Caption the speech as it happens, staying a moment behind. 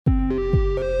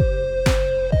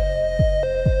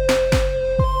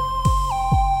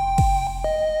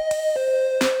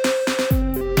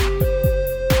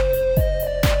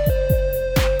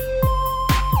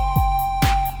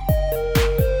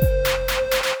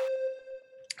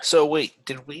So wait,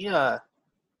 did we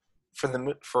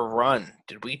for Run?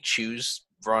 Did we choose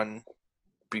Run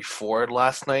before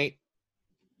last night?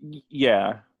 Yeah,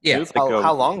 it Yeah, was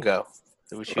How long ago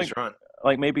did we choose like Run?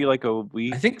 like maybe like a I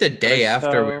week think the or day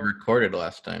after we so. recorded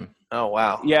last time. Oh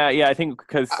wow, Yeah, I think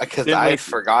because because didn't I we? had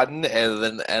forgotten and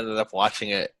then ended up watching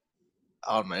it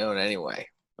on my own anyway.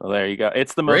 Well, there you go.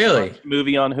 It's the most Really? watched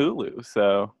movie on Hulu.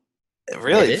 So, Did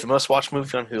Really, it's the it? most watched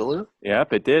movie on Hulu.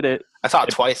 yep, it did it. I saw it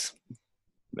it, twice.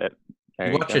 it You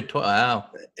there you watched go. it twice? Wow,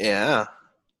 Yeah, saw it.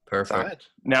 perfect.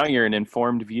 Now you're an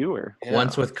informed viewer. Yeah.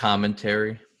 Once with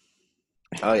commentary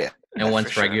Oh yeah, and for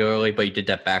once sure. regularly, but you did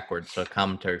that backwards, so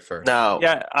commentary first. No,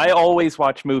 Yeah, I always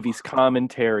watch movies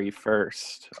commentary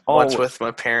first. once Always. with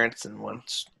my parents and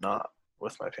once not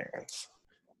with my parents.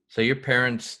 So your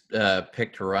parents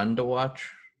picked Run to watch?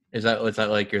 Was that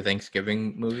like your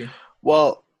Thanksgiving movie?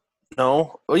 Well,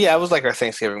 no. Well, yeah, it was like our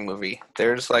Thanksgiving movie.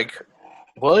 There's like,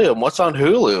 William, what's on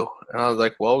Hulu? And I was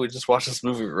like, well, we just watched this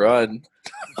movie Run.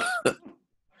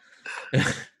 They're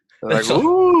like, So,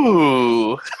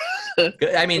 ooh.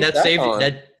 I mean, What's that that saved on?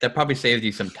 that probably saved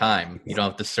you some time. You don't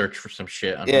have to search for some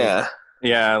shit on Hulu. Yeah.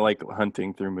 Yeah, I like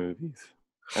hunting through movies.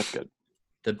 That's good.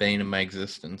 The bane of my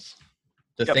existence.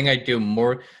 The Yep. thing I do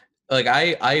more, like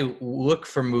I look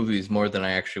for movies more than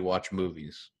I actually watch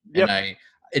movies, Yep. and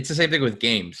it's the same thing with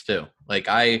games too. Like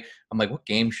I'm like, what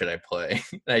game should I play?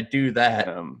 And I do that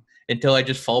until I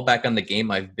just fall back on the game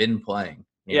I've been playing.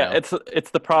 You Yeah, know? it's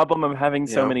the problem of having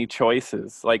so Yeah. many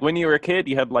choices. Like when you were a kid,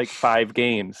 you had like 5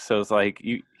 games, so it's like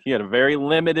you had a very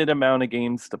limited amount of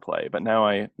games to play. But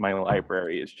now my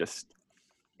library is just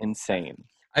insane.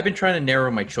 I've been trying to narrow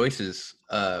my choices,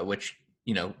 which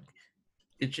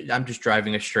I'm just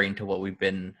driving us straight into what we've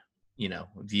been,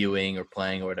 viewing or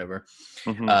playing or whatever.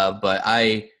 Mhm. But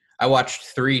I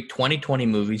watched 2020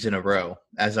 movies in a row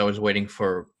as I was waiting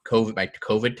for my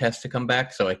COVID test to come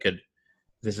back so I could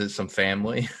visit some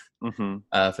family Mhm.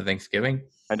 for Thanksgiving.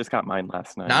 I just got mine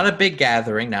last night. Not a big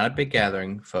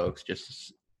gathering, folks.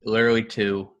 Just literally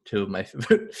two of my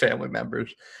family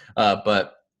members.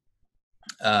 But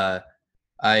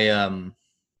I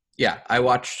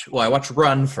watched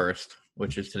Run first,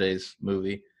 which is today's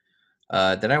movie.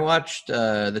 Then I watched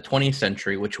the 20th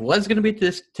Century, which was going to be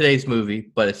today's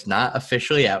movie, but it's not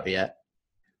officially out yet.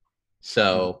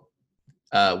 So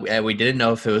we didn't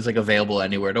know if it was like available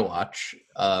anywhere to watch.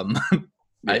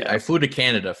 I flew to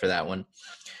Canada for that one.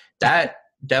 That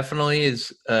definitely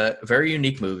is a very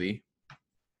unique movie,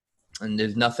 and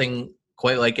there's nothing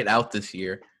quite like it out this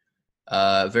year.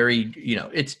 Very,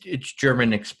 it's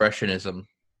German expressionism,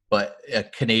 but a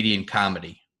Canadian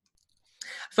comedy.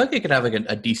 I feel like it could have like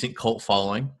a decent cult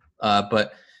following,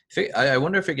 but I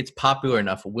wonder if it gets popular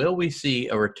enough. Will we see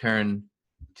a return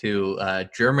to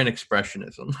German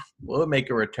expressionism? Will it make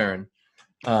a return?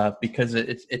 Because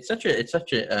it's such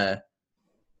a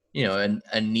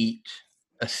a neat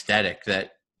aesthetic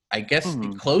that I guess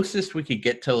the closest we could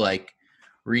get to like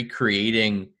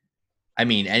recreating. I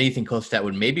mean, anything close to that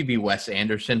would maybe be Wes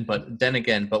Anderson, but then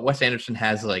again, Wes Anderson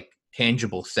has like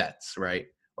tangible sets, right?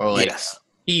 Or like Yes.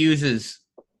 he uses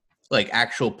like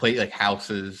actual like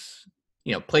houses,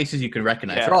 places you can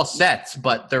recognize. Yeah. They're all sets,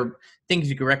 but they're things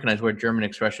you can recognize. Where German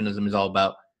expressionism is all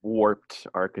about warped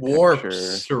architecture,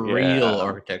 surreal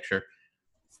architecture.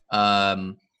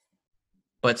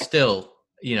 But still,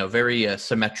 very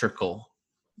symmetrical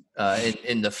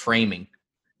in the framing.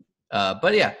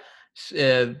 But yeah,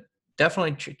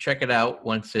 definitely check it out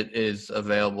once it is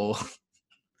available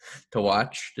to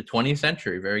watch. The 20th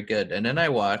Century, very good. And then I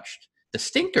watched the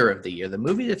stinker of the year, the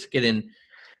movie that's getting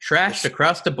trashed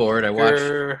across the board. I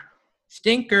watched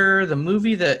Stinker, the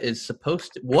movie that was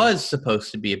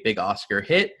supposed to be a big Oscar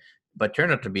hit, but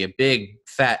turned out to be a big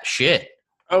fat shit.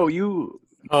 Oh, you.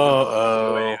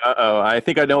 Uh-oh. I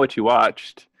think I know what you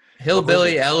watched.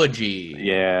 Hillbilly Elegy.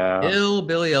 Yeah.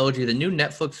 Hillbilly Elegy, the new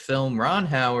Netflix film. Ron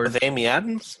Howard. With Amy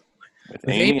Adams? With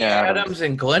Amy Adams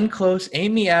and Glenn Close.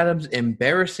 Amy Adams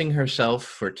embarrassing herself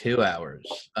for 2 hours.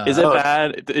 Is it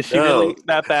bad? Is she really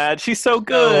that bad? She's so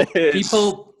good.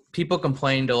 People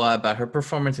complained a lot about her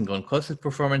performance and Glenn Close's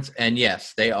performance, and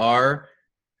yes, they are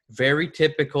very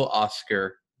typical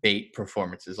Oscar bait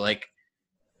performances. Like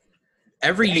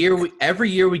every year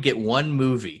we get one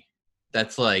movie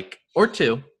that's like, or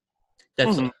two,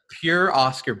 that's like pure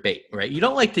Oscar bait, right? You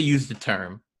don't like to use the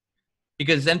term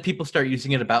because then people start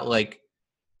using it about like,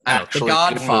 I don't know, The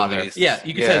Godfather. Yeah,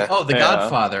 you could say, oh, The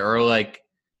Godfather, or like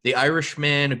The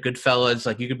Irishman, or Goodfellas.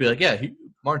 Like you could be like, yeah,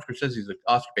 Martin Scorsese's an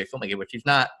Oscar bait filmmaker, which he's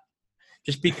not.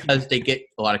 Just because they get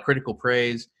a lot of critical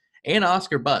praise and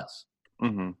Oscar buzz.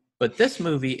 Mm-hmm. But this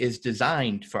movie is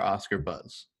designed for Oscar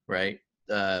buzz, right?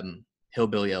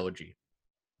 Hillbilly Elegy.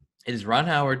 Is Ron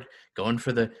Howard going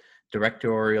for the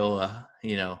directorial,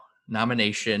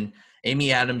 nomination?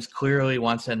 Amy Adams clearly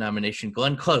wants that nomination.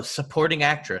 Glenn Close, supporting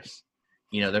actress.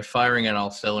 They're firing on all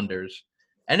cylinders.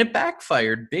 And it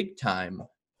backfired big time.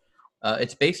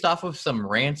 It's based off of some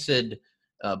rancid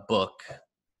book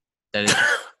that is...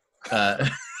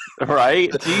 Right?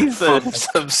 Jesus.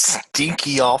 Some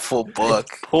stinky, awful book.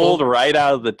 Pulled right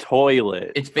out of the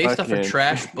toilet. It's based off a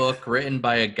trash book written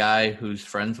by a guy who's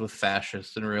friends with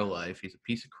fascists in real life. He's a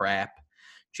piece of crap.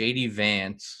 J.D.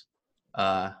 Vance.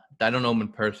 I don't know him in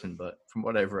person, but from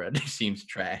what I've read, he seems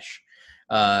trash.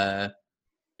 But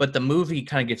the movie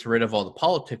kind of gets rid of all the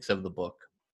politics of the book,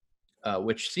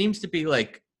 which seems to be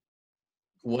like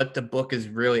what the book is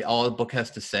really, all the book has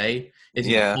to say is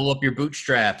pull up your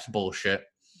bootstraps bullshit.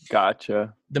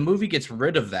 Gotcha. The movie gets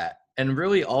rid of that, and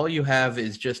really all you have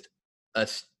is just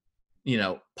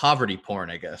poverty porn,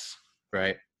 I guess,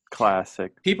 right?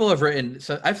 Classic. People have written.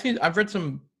 So I've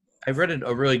read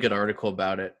a really good article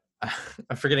about it.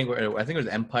 I'm forgetting where. I think it was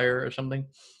Empire or something.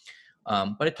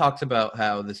 But it talks about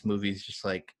how this movie is just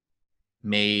like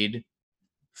made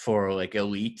for like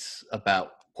elites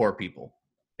about poor people,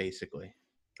 basically.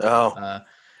 Oh.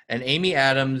 And Amy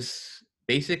Adams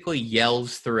basically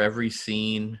yells through every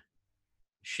scene.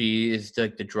 She is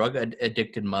like the drug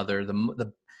addicted mother,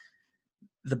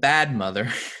 the bad mother,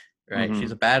 right? Mm-hmm.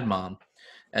 She's a bad mom.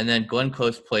 And then Glenn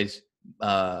Close plays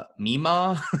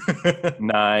Mima.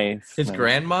 Nice. His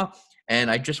grandma. And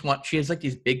she has like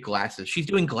these big glasses. She's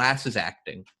doing glasses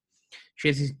acting. She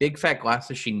has these big fat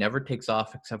glasses she never takes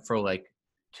off except for like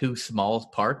 2 small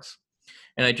parts.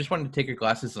 And I just wanted to take her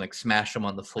glasses and like smash them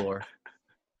on the floor.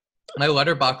 My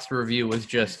Letterboxd review was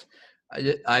just,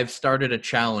 I've started a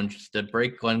challenge to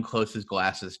break Glenn Close's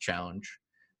glasses challenge,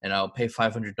 and I'll pay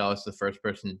 $500 to the first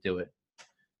person to do it,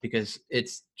 because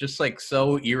it's just like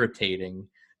so irritating.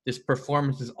 This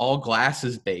performance is all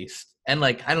glasses based, and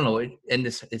like I don't know, and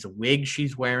this wig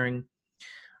she's wearing,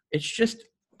 it's just,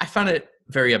 I found it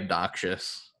very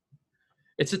obnoxious.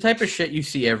 It's the type of shit you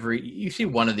see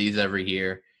one of these every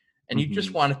year, and you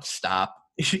just want it to stop.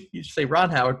 You say, Ron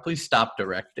Howard, please stop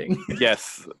directing.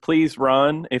 Yes, please,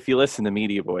 Ron. If you listen to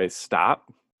Media Boys,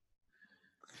 stop.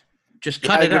 Just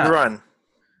cut it out. Run.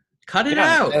 Cut it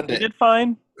out. You did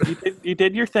fine. You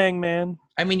did your thing, man.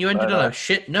 I mean, you ended on a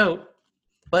shit note.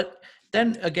 But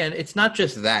then again, it's not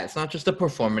just that. It's not just the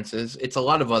performances. It's a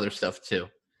lot of other stuff too.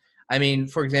 I mean,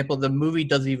 for example, the movie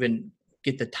doesn't even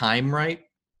get the time right.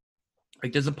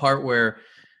 Like, there's a part where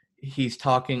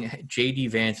J.D.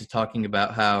 Vance is talking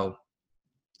about how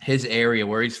his area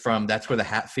where he's from, that's where the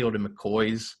Hatfield and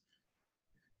McCoys,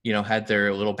 had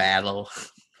their little battle.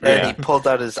 And he pulled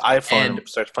out his iPhone and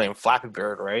starts playing Flappy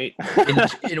Bird, right?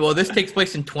 Well, this takes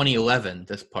place in 2011,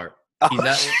 this part.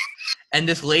 And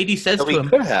this lady says to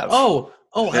him, I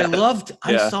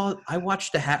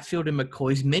watched the Hatfield and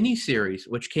McCoys miniseries,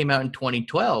 which came out in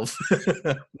 2012.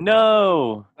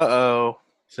 No. Uh-oh.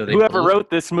 So whoever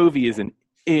wrote this movie is an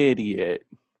idiot.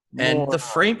 And the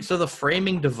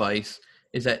framing device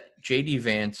is that J.D.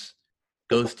 Vance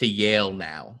goes to Yale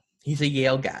now. He's a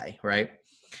Yale guy, right?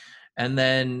 And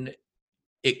then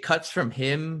it cuts from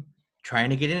him trying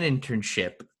to get an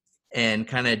internship and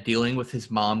kind of dealing with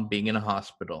his mom being in a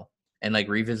hospital and like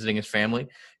revisiting his family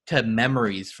to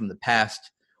memories from the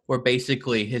past where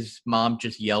basically his mom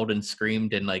just yelled and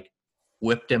screamed and like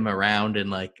whipped him around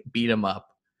and like beat him up.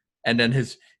 And then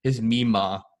his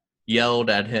Mima yelled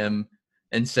at him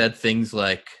and said things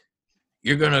like,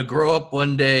 "You're going to grow up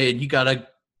one day and you got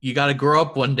to grow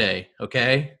up one day,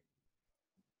 okay?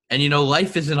 And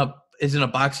life isn't a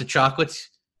box of chocolates,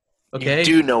 okay? You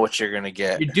do know what you're going to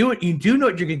get. You do know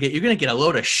what you're going to get. You're going to get a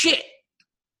load of shit."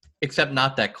 Except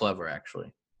not that clever,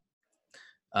 actually.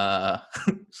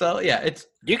 So yeah,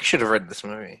 you should have read this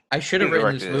movie. I should have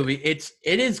written this movie. It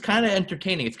is kind of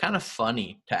entertaining. It's kind of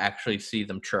funny to actually see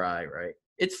them try, right?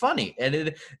 It's funny, and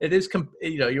it is.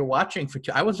 You're watching for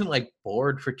I wasn't like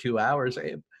bored for 2 hours,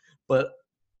 but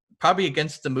probably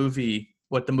against the movie,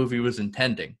 what the movie was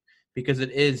intending, because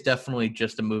it is definitely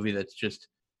just a movie that's just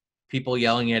people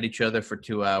yelling at each other for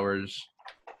 2 hours,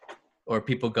 or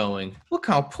people going, "Look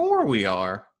how poor we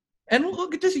are, and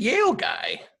look at this Yale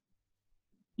guy.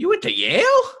 You went to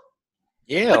Yale?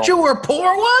 Yeah, but you were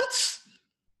poor once?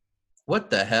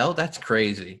 What the hell? That's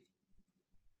crazy."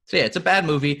 So yeah, it's a bad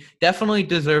movie. Definitely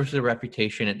deserves the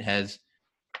reputation it has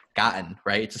gotten,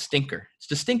 right? It's a stinker. It's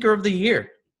the stinker of the year.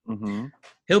 Mm-hmm.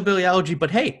 Hillbilly Elegy,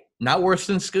 but hey, not worse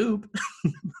than Scoob.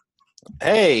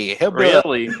 Hey,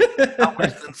 Hillbilly. Not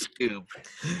worse than Scoob.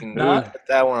 You can put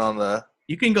that one on the...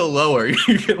 You can go lower.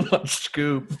 You can watch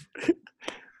Scoob.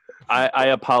 I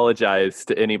apologize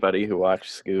to anybody who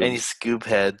watched Scoob. Any Scoob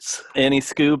heads? Any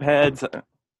Scoob heads?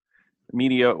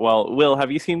 Well, Will,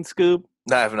 have you seen Scoob?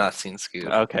 No, I have not seen Scoob.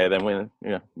 Okay, then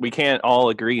we can't all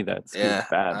agree that Scoob's Yeah,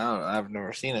 bad. I don't know. I've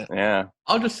never seen it. Yeah.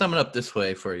 I'll just sum it up this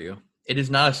way for you. It is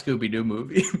not a Scooby-Doo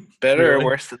movie. Better Really? or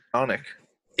worse than Sonic?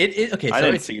 Okay, I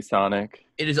so didn't see Sonic.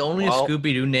 it is only a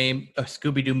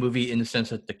Scooby-Doo movie in the sense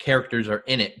that the characters are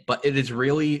in it, but it is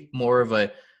really more of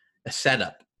a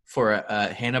setup for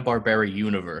a Hanna-Barbera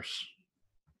universe.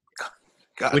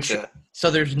 Gotcha. So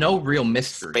there's no real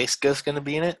mystery. Space Ghost gonna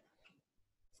be in it?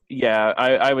 Yeah,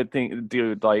 I would think,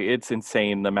 dude, like it's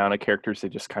insane the amount of characters they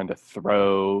just kind of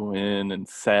throw in and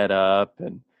set up,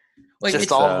 and Like Just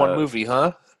it's, all in one movie,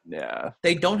 huh? yeah,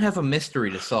 they don't have a mystery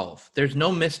to solve. There's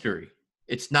no mystery.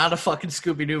 It's not a fucking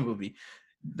Scooby-Doo movie.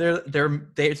 They're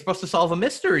supposed to solve a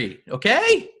mystery,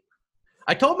 okay?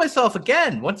 I told myself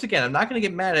once again, I'm not going to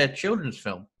get mad at a children's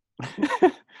film.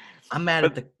 I'm mad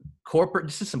at the corporate.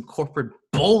 This is some corporate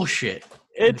bullshit.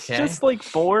 it's Okay. just like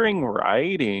boring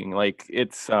writing. Like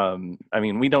it's I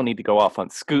mean, we don't need to go off on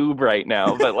Scoob right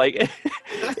now, but like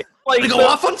like They go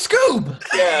off on Scoob.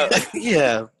 Yeah.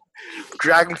 Yeah.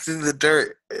 Drag him through the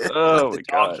dirt. Oh Like my the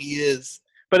dog God. he is.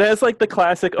 But it has like the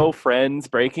classic friends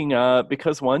breaking up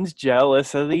because one's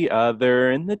jealous of the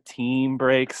other and the team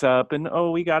breaks up and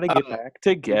we got to get back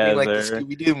together. Like the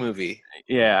Scooby-Doo movie.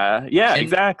 Yeah, And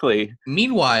exactly.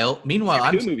 Meanwhile,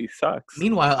 Scooby-Doo movie sucks.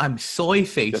 I'm soy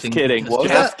facing. Just kidding. What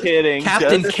was Just that? kidding.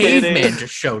 Captain just Caveman kidding.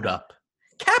 just showed up.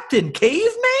 Captain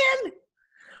Caveman?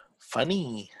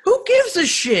 Funny. Who gives a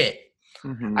shit?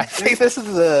 Mhm. I think this is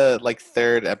the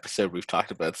third episode we've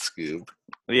talked about Scoob.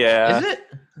 Yeah. Is it?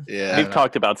 Yeah. We've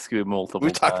talked about Scoob multiple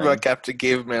We've talked times. about Captain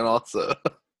Caveman also.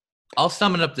 I'll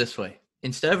sum it up this way.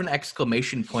 Instead of an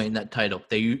exclamation point in that title,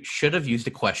 they should have used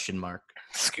a question mark.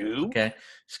 Scoob? Okay.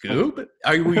 Scoob?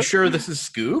 Are we sure this is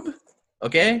Scoob?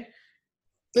 Okay.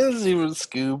 This is even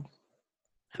Scoob.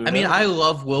 Who I mean, knows? I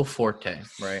love Will Forte,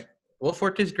 right? Will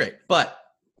Forte is great, but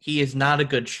he is not a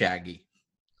good Shaggy.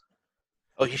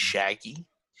 Oh, he's Shaggy?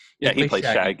 Yeah, he plays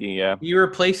plays Shaggy, yeah. He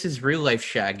replaces real life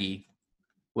Shaggy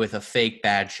with a fake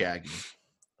bad Shaggy.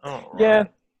 Oh, Yeah.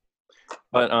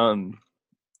 But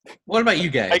What about you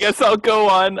guys? I guess I'll go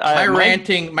on. my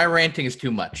ranting is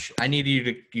too much. I need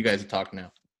you guys to talk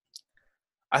now.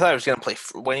 I thought I was going to play.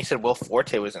 When he said Will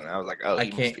Forte was in it, I was like, oh, I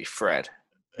he can't- must be Fred.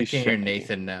 I can't hear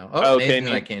Nathan now. Oh, Nathan, can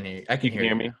you- I can't hear you. I can You can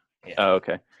hear me? Yeah. Oh,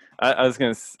 okay. I was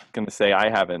gonna say I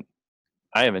haven't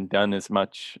done as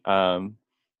much.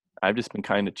 I've just been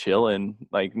kind of chilling.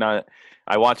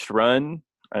 I watched Run.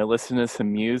 I listened to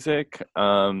some music.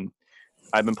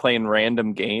 I've been playing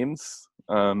random games.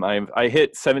 I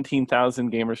hit 17,000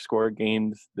 gamer score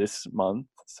games this month.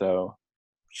 So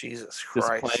Jesus just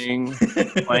Christ.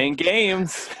 playing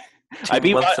games.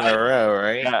 2 months in a row,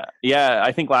 right? Yeah.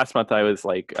 I think last month I was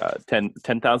like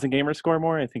 10,000 gamer score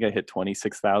more. I think I hit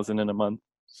 26,000 in a month.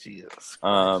 Jesus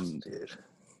Um, Christ, dude.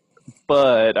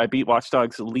 But I beat Watch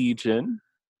Dogs Legion,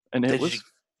 and it Did was you-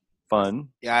 fun.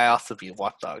 Yeah, I also beat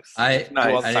Watch Dogs. I Do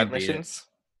all the I side didn't beat it. missions.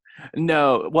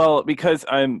 No, well, because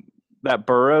I'm that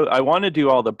burrow. I want to do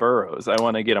all the burrows. I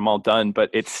want to get them all done, but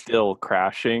it's still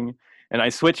crashing. And I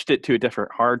switched it to a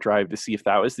different hard drive to see if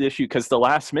that was the issue because the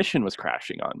last mission was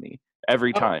crashing on me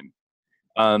every Oh. time.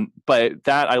 But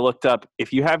that I looked up.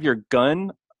 If you have your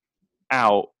gun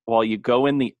out while you go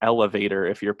in the elevator,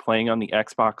 if you're playing on the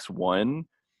Xbox One,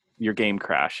 your game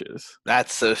crashes.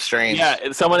 That's so strange. Yeah,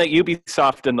 and someone at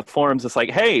Ubisoft in the forums is like,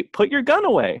 "Hey, put your gun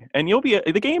away, and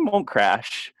the game won't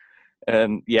crash."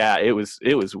 And yeah, it was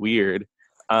weird.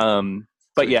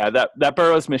 But yeah, that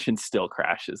Burroughs mission still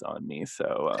crashes on me.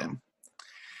 So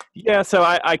yeah, so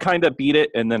I kind of beat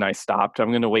it and then I stopped.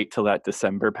 I'm gonna wait till that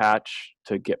December patch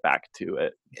to get back to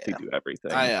it to Yeah. do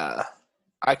everything.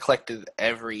 I collected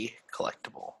every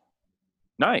collectible.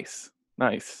 Nice.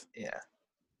 Yeah.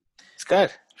 It's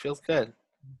good. Feels good.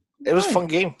 It was a fun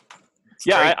game. It's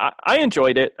great. Yeah, I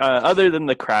enjoyed it. Other than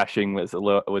the crashing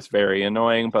was very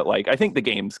annoying, but like I think the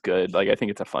game's good. Like I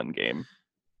think it's a fun game.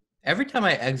 Every time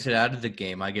I exit out of the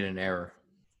game, I get an error.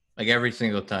 Like every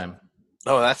single time.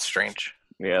 Oh, that's strange.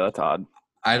 Yeah, that's odd.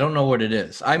 I don't know what it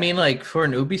is. I mean, like for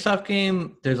an Ubisoft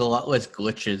game, there's a lot less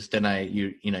glitches than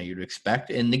you'd expect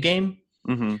in the game.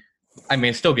 Mm-hmm. I mean,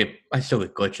 I still get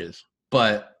glitches,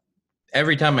 but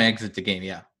every time I exit the game,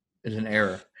 yeah, there's an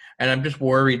error, and I'm just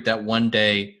worried that one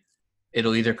day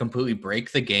it'll either completely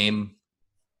break the game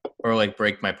or like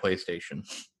break my PlayStation.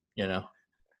 You know,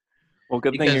 Well,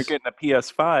 good thing you're Because- getting a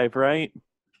PS5, right?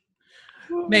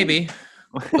 maybe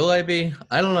will I be?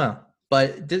 I don't know.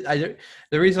 But the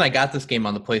reason I got this game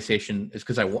on the PlayStation is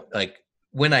because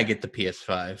when I get the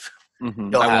PS5,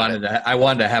 Mhm. You'll I have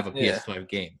wanted to have a Yeah. PS5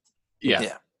 game. Yeah.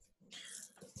 Yeah.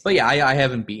 But yeah, I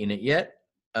haven't beaten it yet.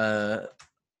 I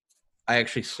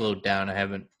actually slowed down. I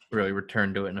haven't really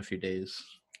returned to it in a few days.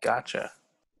 Gotcha.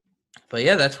 But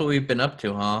yeah, that's what we've been up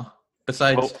to, huh?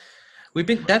 Besides, Oh,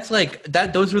 that's like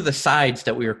that. Those were the sides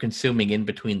that we were consuming in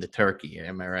between the turkey.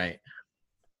 Am I right?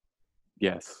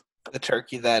 yes. The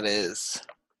turkey that is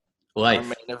our Life,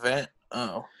 main event.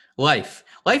 Oh, life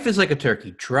is like a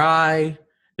turkey. Dry.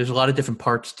 There's a lot of different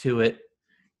parts to it.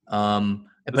 But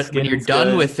when you're skin's done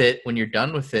good. with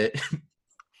it,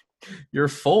 you're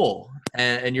full,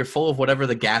 and you're full of whatever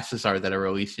the gases are that are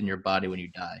released in your body when you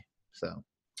die. So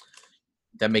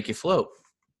that make you float.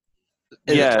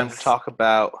 is it time to Yes. talk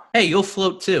about Hey, you'll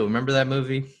float too. Remember that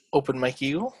movie? Open Mike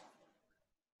Eagle?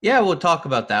 Yeah, we'll talk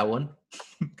about that one.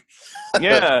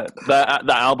 Yeah,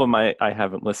 the album I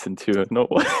haven't listened to in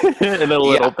a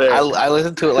little bit. I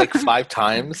listened to it like 5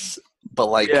 times, but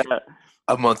like Yeah,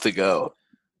 a month ago.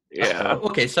 yeah.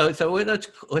 Okay, so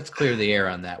let's clear the air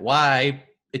on that. Why?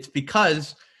 It's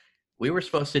because we were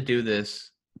supposed to do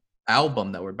this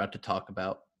album that we're about to talk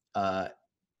about.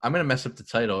 I'm gonna mess up the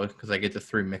title because I get the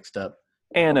 3 mixed up.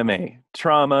 Anime,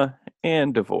 trauma,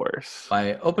 and divorce.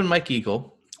 By Open Mike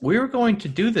Eagle. We were going to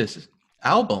do this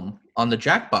album on the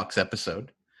Jackbox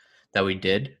episode that we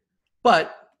did,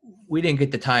 but we didn't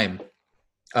get the time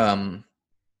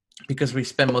because we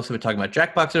spent most of it talking about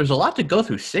Jackbox. There's a lot to go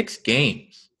through. 6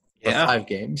 games. Or Yeah. 5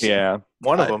 games. Yeah.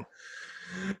 One of them.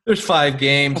 There's 5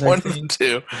 games. One of them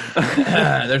too.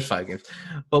 There's 5 games.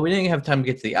 But we didn't have time to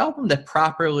get to the album to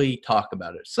properly talk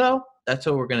about it. So that's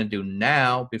what we're going to do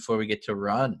now before we get to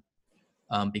Run.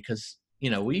 Because,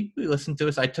 we listened to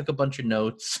this. I took a bunch of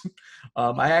notes.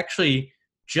 I actually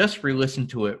just re-listened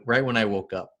to it right when I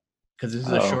woke up because this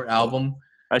is a short album.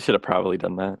 I should have probably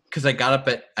done that. Because I got up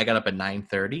at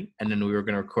 9:30 and then we were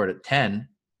going to record at 10.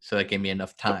 So that gave me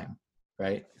enough time,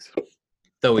 right?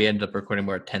 Though we ended up recording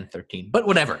more at 10:13. But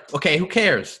whatever. Okay, who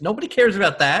cares? Nobody cares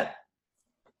about that.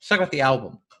 Let's talk about the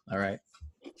album. All right.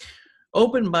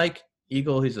 Open Mike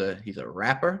Eagle, he's a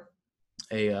rapper,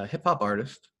 a hip-hop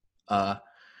artist.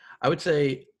 I would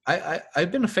say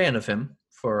I've been a fan of him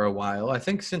for a while. I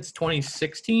think since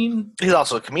 2016 He's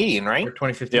also a comedian, right? or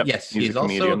 2015. Yep, Yes, he's he's a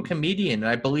also a comedian. comedian.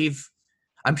 And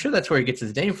I'm sure that's where he gets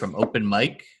his name from. Open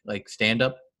Mike, like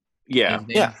stand-up. Yeah. His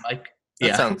name Yeah. is Mike.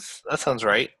 That sounds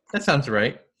right. That sounds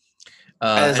right.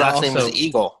 And his last name is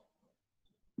Eagle.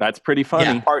 That's pretty funny.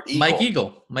 Yeah. Part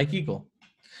Eagle. Mike Eagle.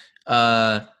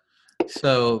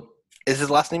 So Is his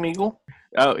last name Eagle?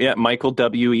 Oh, yeah. Michael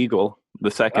W. Eagle,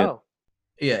 the second. Oh.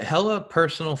 yeah, Hella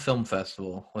Personal Film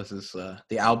Festival was his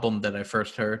the album that I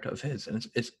first heard of his, and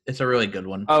it's a really good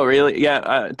one. Oh, really?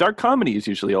 Yeah. Dark comedy is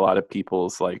usually a lot of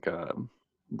people's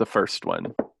the first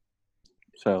one.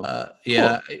 So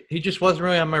Yeah, he just wasn't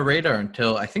really on my radar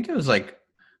until I think it was like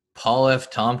Paul F.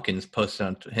 Tompkins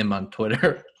posted him on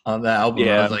Twitter on that album.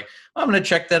 Yeah. I was like, I'm gonna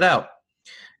check that out.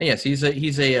 And yes, he's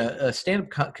a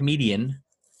stand-up comedian,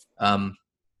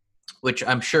 which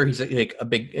I'm sure he's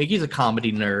he's a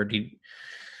comedy nerd. He,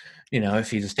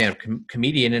 if he's a stand-up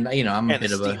comedian, and I'm a And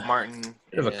bit of Steve Martin.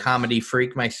 a comedy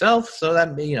freak myself, so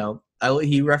that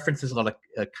he references a lot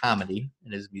of comedy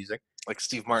in his music, Like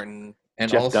Steve Martin.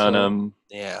 and Jeff also, Dunham.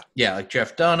 yeah, like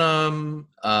Jeff Dunham,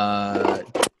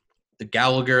 the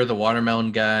Gallagher, the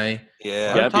watermelon guy.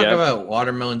 Yeah. Yep, Talk yep. about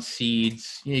watermelon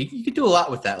seeds. You could do a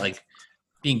lot with that, like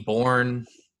being born,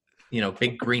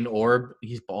 big green orb.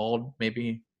 He's bald.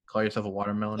 Maybe call yourself a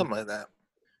watermelon. Something like that.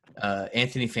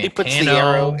 Anthony Fantano. He puts the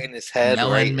arrow in his head,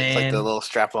 Melon right? Man. It's like the little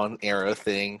strap-on arrow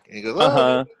thing. And he goes,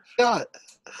 Uh-huh. shot.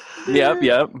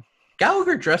 Yep.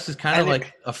 Gallagher dresses kind of And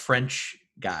like a French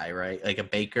guy, right? Like a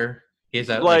baker. He has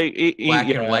that Like black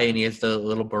yeah. and white, and he has the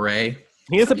little beret.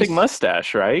 He has a big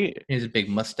mustache, right? He has a big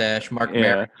mustache. Mark Yeah.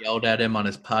 Maron yelled at him on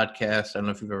his podcast. I don't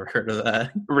know if you've ever heard of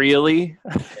that. Really?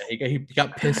 Yeah, he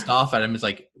got pissed off at him. He's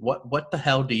like, "What the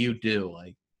hell do you do?"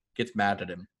 Like, gets mad at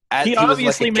him. He obviously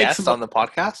was like a makes guest some- on the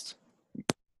podcast.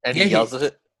 And Yeah, he yells at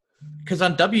it. Because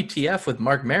on WTF with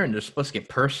Mark Maron, they're supposed to get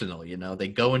personal. They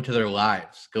go into their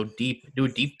lives, go deep, do a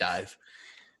deep dive.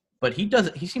 But he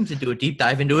doesn't. He seems to do a deep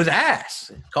dive into his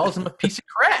ass. Calls him a piece of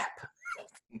crap.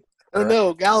 Oh,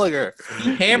 no, Gallagher.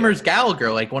 He hammers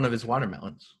Gallagher like one of his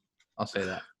watermelons. I'll say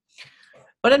that.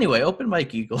 But anyway, Open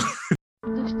Mike Eagle.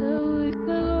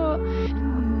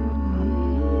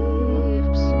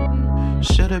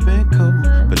 Should have been cool,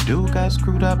 but dude got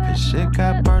screwed up, his shit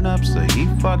got burned up, so he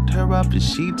fucked her up and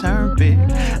she turned big.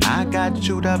 I got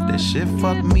chewed up, that shit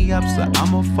fucked me up, so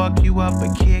I'ma fuck you up.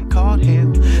 A kid called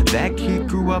him. That kid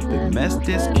grew up and messed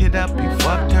this kid up. He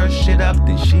fucked her shit up,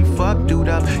 then she fucked dude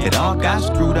up. It all got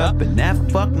screwed up and that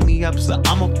fucked me up, so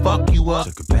I'ma fuck you up.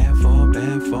 Took a bad fall,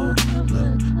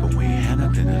 look, but we ain't had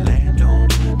nothing to land on.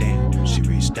 Damn, she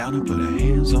reached down and put her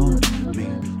hands on me.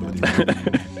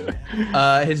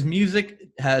 His music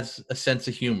has a sense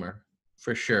of humor,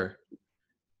 for sure.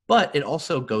 But it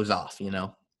also goes off, you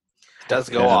know? It does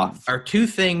go off. Are two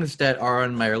things that are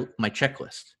on my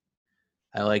checklist.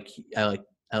 I like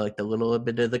the little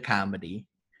bit of the comedy.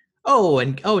 Oh,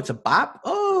 it's a bop?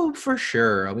 Oh, for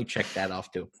sure. Let me check that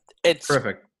off too. It's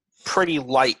perfect. Pretty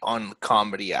light on the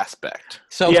comedy aspect.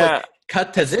 So yeah,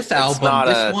 cut to this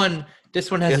album.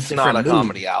 This one has a different mood. It's not a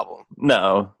comedy album.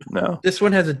 No. This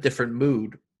one has a different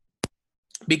mood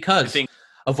because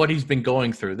of what he's been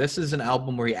going through. This is an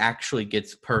album where he actually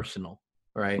gets personal,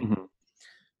 right?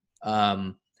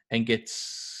 Mm-hmm. And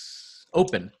gets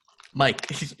open. Mike,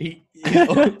 it's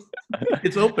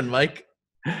open, Mike.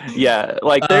 Yeah,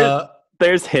 like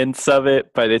there's hints of it,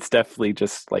 but it's definitely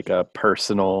just like a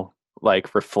personal,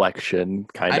 like reflection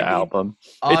kind of album.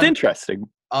 It's interesting.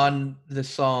 On the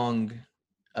song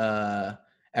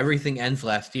Everything Ends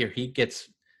Last Year, he gets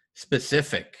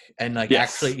specific and like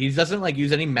actually he doesn't like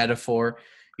use any metaphor.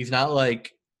 He's not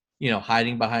like,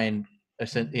 hiding behind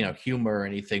humor or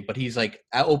anything, but he's like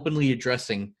openly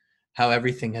addressing how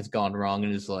everything has gone wrong in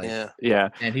his life. Yeah.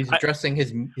 And he's addressing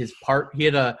his part. He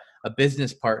had a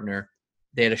business partner.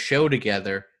 They had a show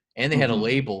together and they had a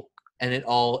label, and it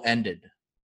all ended.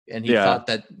 And he thought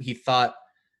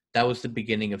that was the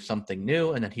beginning of something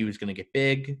new and that he was going to get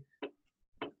big,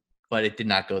 but it did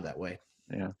not go that way.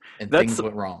 Yeah. And things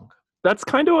went wrong. That's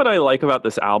kind of what I like about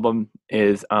this album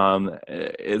is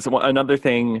another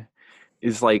thing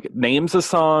is like names of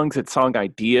songs and song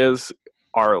ideas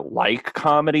are like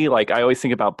comedy. Like I always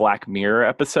think about Black Mirror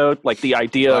episode, like the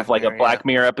idea of like a Black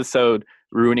Mirror episode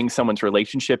ruining someone's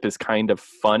relationship is kind of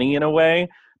funny in a way,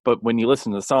 but when you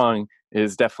listen to the song, it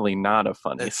is definitely not a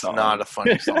funny song. It's not a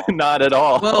funny song. Not at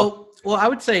all. Well, I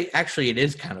would say actually it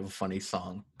is kind of a funny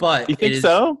song, but you think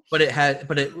so? But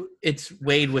it's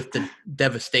weighed with the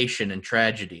devastation and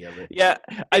tragedy of it. Yeah,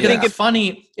 I think it's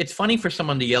funny. It's funny for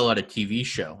someone to yell at a TV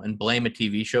show and blame a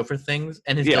TV show for things,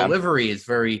 and his delivery is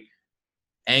very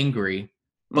angry,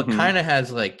 but kind of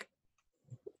has like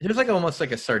there's like almost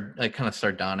like a kind of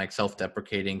sardonic,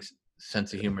 self-deprecating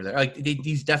sense of humor there. Like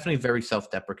he's definitely very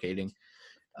self-deprecating,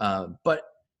 but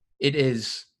it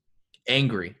is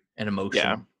angry and emotional.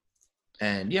 Yeah.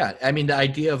 And I mean, the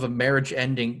idea of a marriage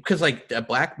ending, because like a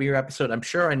Black Mirror episode, I'm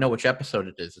sure I know which episode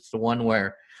it is. It's the one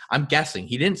where I'm guessing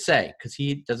he didn't say because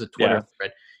he does a Twitter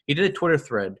thread. He did a Twitter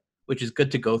thread, which is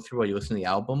good to go through while you listen to the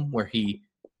album, where he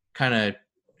kind of,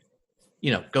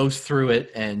 goes through it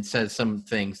and says some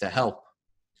things that help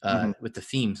with the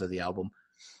themes of the album.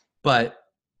 But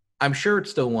I'm sure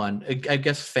it's the one. I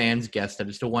guess fans guess that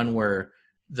it's the one where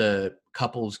the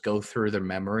couples go through their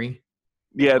memory.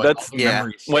 Yeah,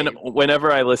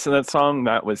 whenever I listen to that song,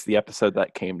 that was the episode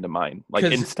that came to mind, like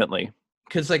instantly.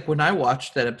 Because like when I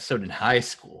watched that episode in high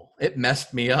school, it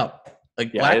messed me up.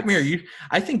 Like Black Mirror,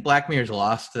 I think Black Mirror's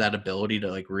lost that ability to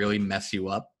like really mess you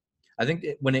up. I think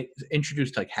when it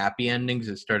introduced like happy endings,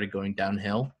 it started going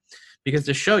downhill because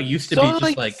the show used to be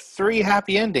just like 3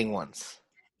 happy ending ones.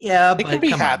 Yeah, it can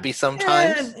be happy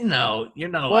sometimes. No, you're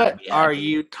not allowed what to be happy. are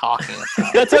you talking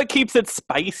about? That's what keeps it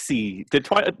spicy. Did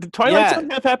Twilight Zone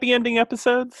have happy ending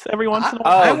episodes every once in a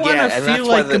while? I want to feel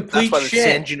like complete that's why the shit.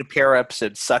 San Junipero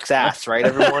episode sucks ass, right,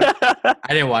 everyone? I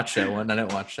didn't watch that one.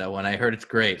 I heard it's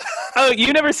great. Oh,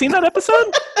 you never seen that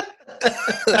episode?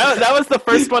 that was the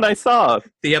first one I saw.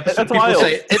 The episode That's wild.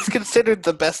 Say, it's considered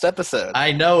the best episode.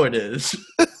 I know it is.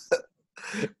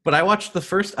 But I watched the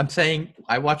first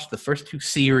 2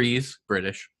 series,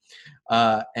 British,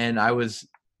 and I was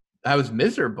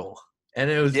miserable, and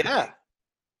it was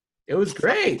it was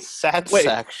great. Sad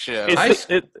sack show. High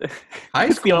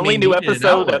school the only new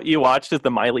episode that you watched is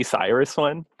the Miley Cyrus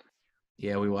one.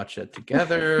 Yeah, we watched that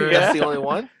together. That's the only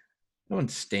one. That one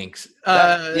stinks.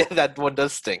 That one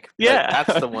does stink. Yeah,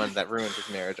 that's the one that ruined his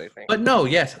marriage, I think. But no,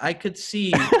 yes, I could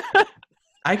see.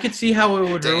 I could see how it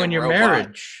would ruin your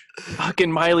marriage.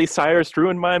 Fucking Miley Cyrus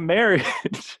ruined my marriage.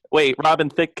 Wait,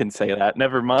 Robin Thicke can say that.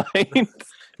 Never mind.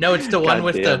 No, it's the one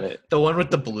with the one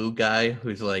with the blue guy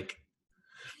who's like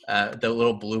the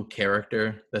little blue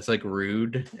character that's like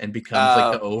rude and becomes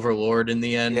like the overlord in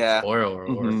the end. Yeah. Or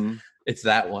overlord. It's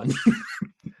that one.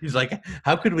 He's like,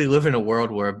 how could we live in a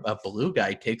world where a blue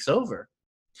guy takes over?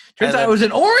 Turns out it was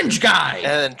an orange guy. And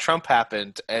then Trump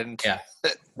happened, and Yeah.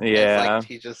 it's like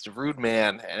he's just a rude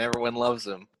man, and everyone loves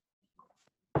him.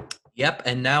 Yep,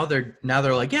 and now they're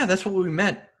like, yeah, that's what we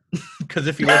meant. Because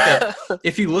if you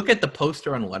look at the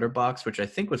poster on Letterboxd, which I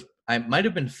think might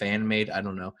have been fan made, I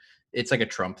don't know. It's like a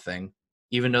Trump thing,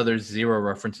 even though there's zero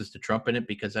references to Trump in it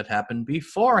because that happened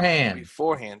beforehand.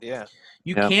 Yeah.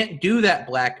 You can't do that,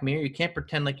 Black Mirror. You can't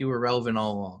pretend like you were relevant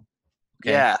all along.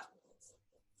 Okay? Yeah.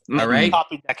 All right.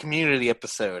 Copied that Community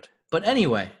episode. But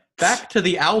anyway, back to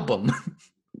the album.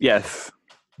 Yes.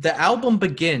 The album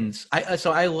begins.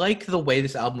 I like the way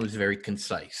this album is very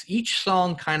concise. Each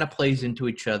song kind of plays into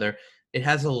each other. It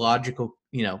has a logical,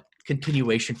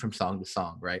 continuation from song to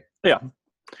song, right? Yeah.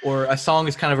 Or a song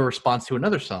is kind of a response to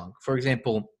another song. For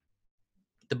example,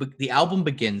 the album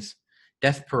begins,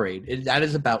 Death Parade. That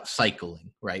is about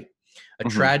cycling, right? A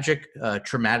tragic,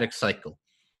 traumatic cycle.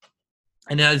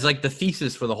 And that is like the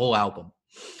thesis for the whole album.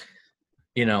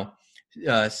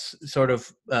 This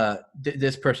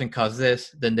person caused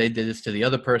this, then they did this to the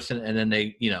other person, and then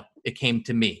they, it came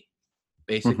to me.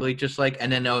 Basically, just like,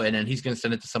 and then he's going to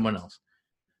send it to someone else.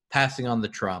 Passing on the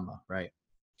trauma, right?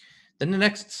 Then the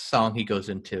next song he goes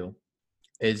into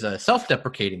is a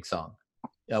self-deprecating song.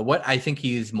 What I think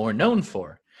he is more known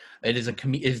for. It is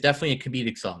definitely a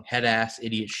comedic song. Head Ass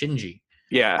Idiot Shinji.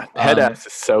 Yeah, Head Ass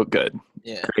is so good.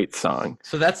 Yeah. Great song.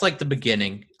 So that's like the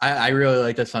beginning. I really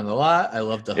like that song a lot. I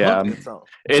love the hook.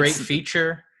 Great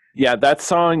feature. Yeah, that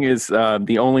song is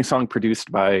the only song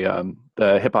produced by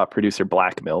the hip hop producer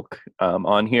Black Milk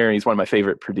on here. He's one of my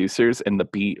favorite producers, and the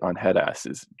beat on Head Ass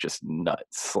is just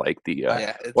nuts. Like the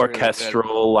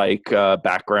orchestral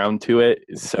background to it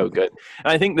is so good.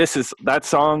 And I think that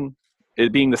song,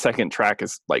 it being the second track,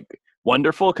 is like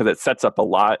wonderful because it sets up a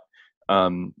lot.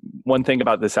 One thing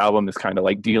about this album is kind of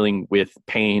like dealing with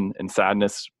pain and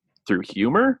sadness through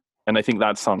humor, and I think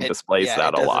that song displays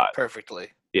that a lot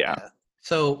perfectly. Yeah.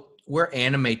 So where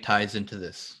anime ties into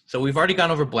this. So we've already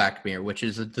gone over Black Mirror, which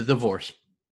is the divorce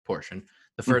portion.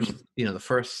 The first, the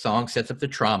first song sets up the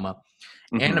trauma.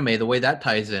 Anime, the way that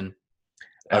ties in.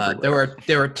 There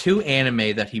are two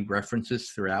anime that he references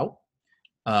throughout.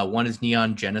 One is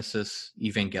Neon Genesis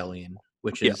Evangelion,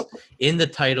 which is in the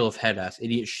title of Head Ass,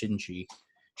 Idiot Shinji.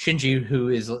 Shinji, who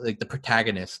is like the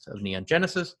protagonist of Neon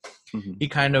Genesis, he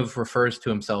kind of refers to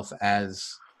himself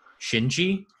as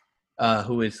Shinji,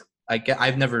 who is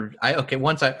I've never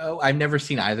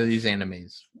seen either of these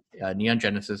animes, Neon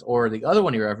Genesis or the other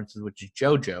one he references, which is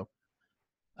JoJo.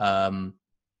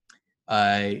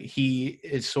 He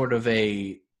is sort of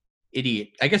a idiot.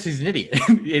 I guess he's an idiot,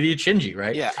 idiot Shinji,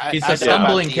 right? Yeah, he's a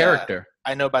stumbling character.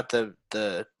 I know about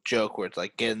the joke where it's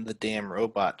like getting the damn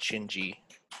robot Shinji.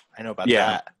 I know about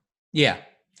that. Yeah.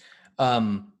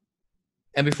 And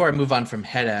before I move on from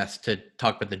Head Ass to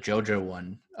talk about the JoJo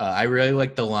one, I really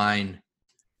like the line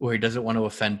where he doesn't want to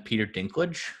offend Peter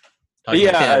Dinklage.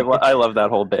 I love that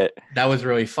whole bit. That was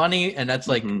really funny, and that's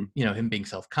like him being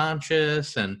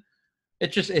self-conscious, and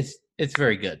it's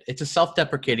very good. It's a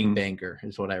self-deprecating banger,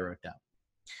 is what I wrote down.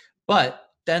 But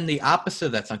then the opposite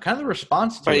of that song, kind of the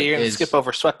response to it, you're gonna is skip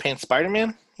over Sweatpants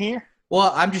Spider-Man here.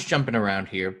 Well, I'm just jumping around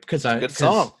here because good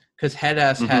song. Because Head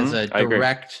Ass has a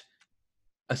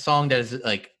song that is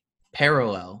like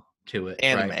parallel to it,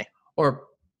 anime, right? Or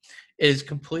is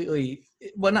completely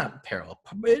not parallel.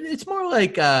 It's more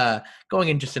like going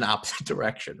in just an opposite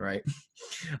direction, right?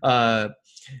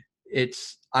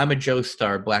 It's I'm a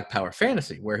Joestar Black Power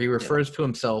Fantasy, where he refers to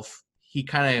himself. He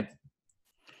kind of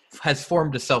has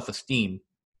formed a self-esteem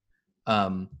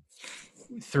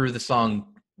through the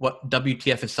song "What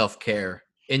WTF is Self-Care."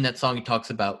 In that song, he talks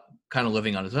about kind of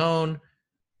living on his own,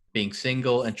 being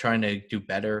single, and trying to do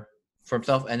better for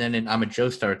himself. And then in I'm a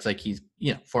Joestar, it's like he's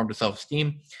formed a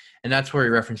self-esteem, and that's where he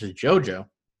references JoJo.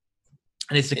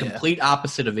 And it's the complete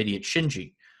opposite of Idiot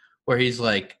Shinji, where he's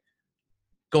like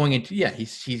going into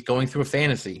he's going through a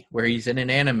fantasy where he's in an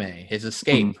anime, his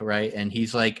escape, right? And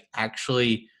he's like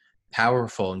actually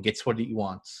powerful and gets what he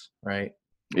wants, right?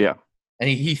 Yeah. And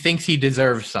he thinks he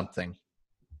deserves something.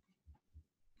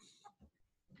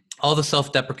 All the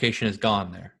self-deprecation is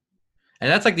gone there. And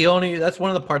that's like that's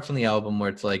one of the parts on the album where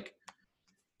it's like,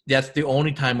 that's the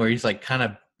only time where he's like kind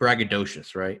of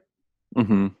braggadocious, right?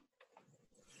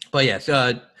 But yes,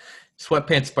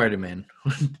 Sweatpants Spider-Man.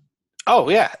 Oh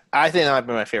yeah, I think that might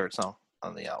be my favorite song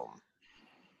on the album.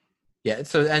 Yeah,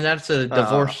 so and that's a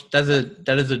divorce. That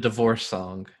is a divorce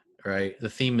song, right? The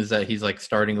theme is that he's like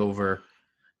starting over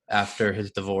after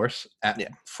his divorce at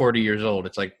 40 years old.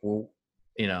 It's like, well,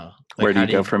 like where do you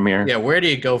go from here? Yeah, where do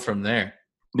you go from there?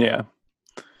 Yeah.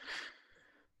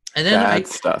 And then Bad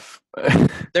stuff.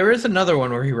 there is another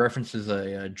one where he references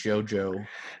a JoJo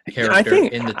character I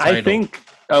think in the title.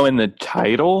 in the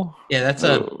title. Yeah, that's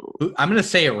I'm going to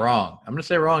say it wrong. I'm going to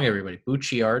say it wrong, everybody.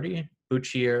 Bucciarati,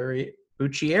 which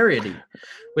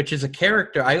is a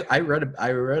character. I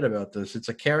read about this. It's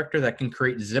a character that can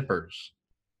create zippers,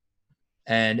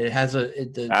 and it has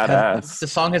the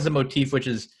song has a motif which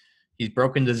is he's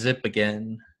broken the zip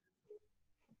again,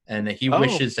 and he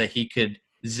wishes that he could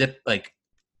zip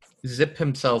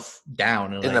himself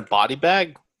down in a body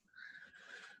bag,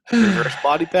 reverse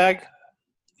body bag.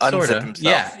 Unzip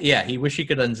himself. Yeah. He wish he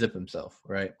could unzip himself.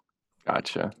 Right.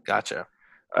 Gotcha.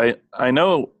 I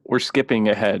know we're skipping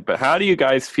ahead, but how do you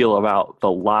guys feel about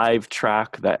the live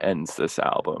track that ends this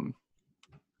album?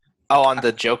 Oh, on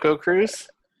the Joko cruise?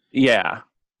 Yeah.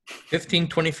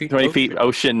 20 feet. 20 feet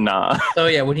ocean, nah. Oh,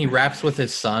 yeah, when he raps with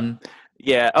his son.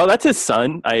 Yeah. Oh, that's his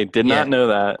son? I did not know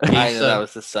that. I know that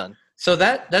was his son. So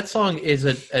that song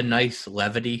is a nice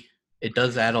levity. It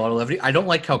does add a lot of levity. I don't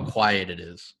like how quiet it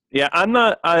is. Yeah, I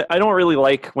don't really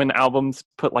like when albums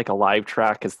put like a live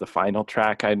track as the final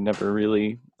track. I never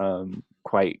really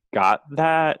quite got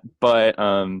that, but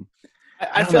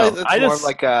I feel like it's more of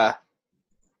like a,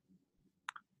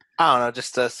 I don't know,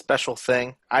 just a special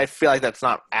thing. I feel like that's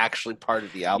not actually part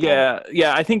of the album.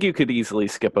 Yeah, I think you could easily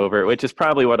skip over it, which is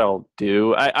probably what I'll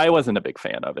do. I wasn't a big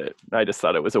fan of it. I just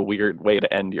thought it was a weird way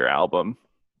to end your album.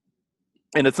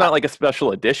 And it's not like a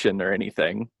special edition or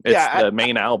anything. It's the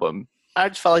main album. I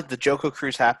just felt like the Joko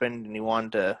cruise happened, and he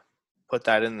wanted to put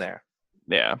that in there.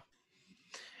 Yeah,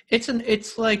 it's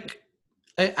like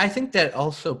I think that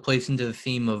also plays into the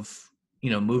theme of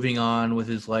moving on with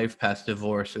his life past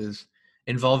divorces,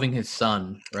 involving his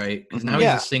son, right? Because now he's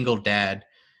a single dad,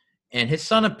 and his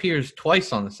son appears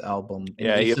twice on this album.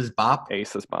 Ace's Bop.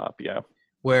 Ace's Bop, yeah,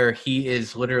 where he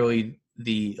is literally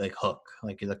the hook,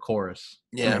 like the chorus.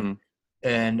 Yeah,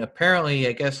 and apparently,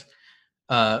 I guess.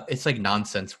 It's like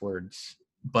nonsense words,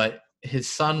 but his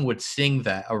son would sing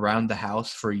that around the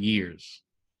house for years.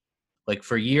 Like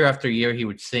for year after year, he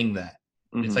would sing that.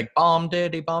 Mm-hmm. It's like bomb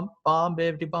diddy bomb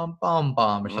bibbity bomb bomb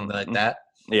bomb or something like that.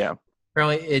 Yeah.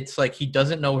 Apparently, it's like he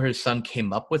doesn't know where his son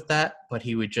came up with that, but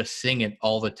he would just sing it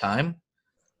all the time.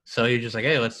 So he's just like,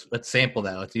 hey, let's sample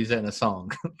that. Let's use that in a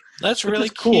song. That's really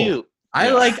cool. Cute.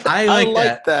 I like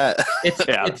that.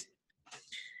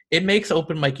 It makes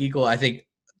Open Mike Eagle, I think,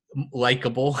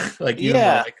 likable. Like he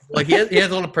has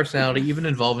a lot of personality, even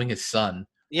involving his son.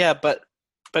 Yeah, but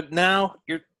now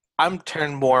I'm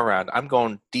turning more around. I'm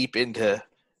going deep into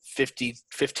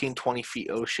 15, 20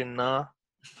 feet ocean now.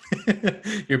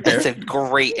 It's a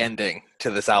great ending to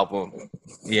this album.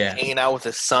 Yeah. Hanging out with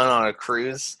his son on a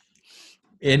cruise.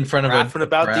 In front of rapping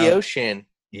about the ocean.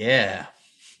 Yeah.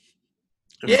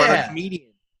 In front of a comedian.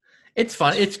 It's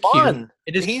fun. It's fun. Cute.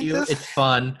 It is cute. It's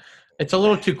fun. It's a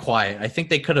little too quiet. I think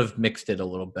they could have mixed it a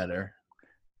little better.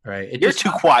 Right? You're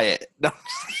too quiet. No.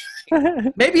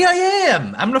 Maybe I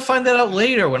am. I'm going to find that out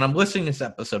later when I'm listening to this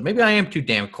episode. Maybe I am too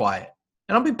damn quiet.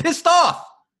 And I'll be pissed off.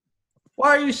 Why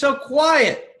are you so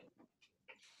quiet?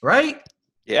 Right?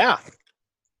 Yeah.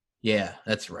 Yeah,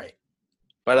 that's right.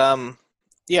 But,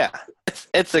 yeah.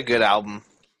 It's a good album.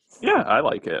 Yeah, I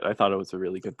like it. I thought it was a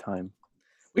really good time.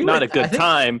 Not a good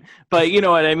time, but you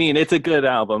know what I mean. It's a good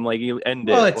album. Like you end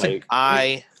it.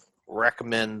 I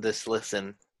recommend this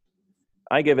listen.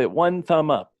 I give it 1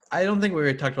 thumb up. I don't think we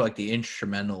were talking about like the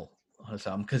instrumental on this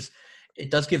album because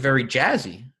it does get very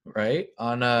jazzy, right?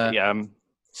 On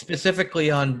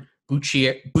specifically on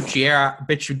Bucciera.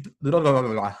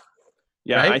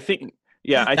 Yeah, right? I think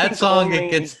that song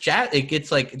it gets jazz. It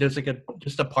gets like there's like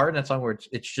just a part in that song where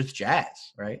it's just jazz,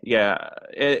 right? Yeah,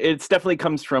 it's definitely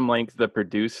comes from like the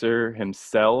producer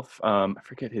himself. I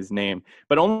forget his name,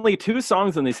 but only 2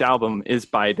 songs on this album is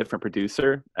by a different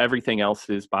producer. Everything else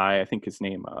is by I think his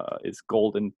name is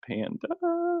Golden Panda.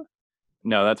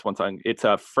 No, that's one song. It's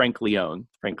Frank Leone.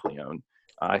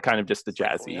 Kind of just a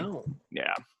jazzy,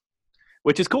 yeah,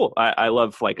 which is cool. I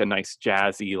love like a nice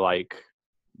jazzy like.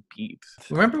 Beat.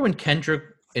 Remember when Kendrick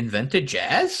invented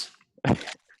jazz?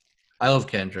 I love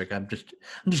Kendrick. I'm just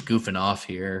goofing off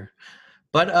here,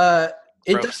 but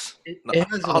it has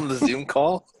on the Zoom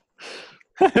call.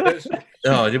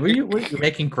 Were you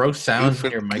making gross sounds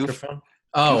in your microphone?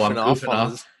 I'm goofing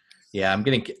off. Yeah, I'm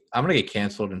gonna get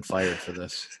canceled and fired for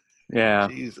this. Yeah,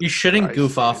 Jesus you shouldn't Christ,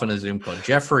 goof off on a Zoom call.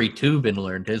 Jeffrey Toobin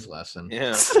learned his lesson.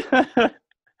 Yeah.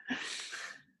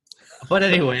 But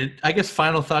anyway, I guess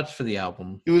final thoughts for the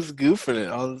album. He was goofing it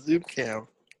on the Zoom cam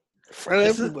in front of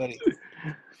everybody.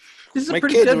 This is a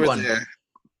pretty good one.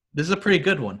 This is a pretty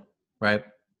good one, right?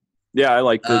 Yeah, I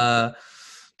like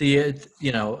it.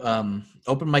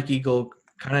 Open Mike Eagle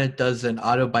kind of does an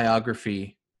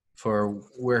autobiography for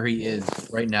where he is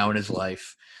right now in his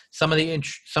life. Some of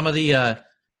the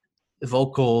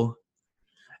vocal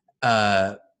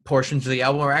portions of the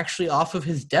album are actually off of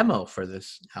his demo for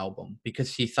this album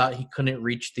because he thought he couldn't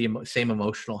reach the same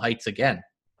emotional heights again.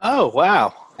 Oh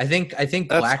wow! I think That's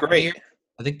Black great. Mirror.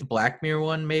 I think the Black Mirror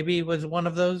one maybe was one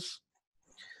of those.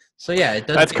 So yeah, it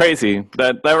does. That's crazy.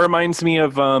 That reminds me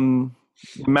of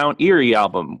Mount Erie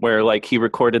album, where like he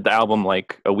recorded the album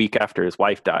like a week after his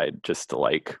wife died, just to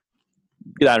like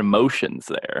get out emotions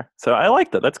there. So I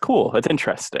like that. That's cool. That's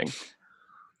interesting.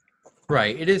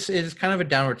 Right. It is kind of a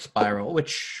downward spiral,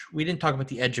 which we didn't talk about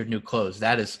the edge of new clothes.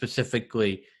 That is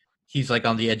specifically he's like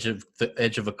on the edge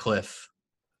of a cliff.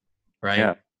 Right.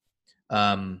 Yeah.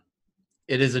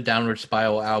 It is a downward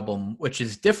spiral album, which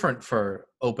is different for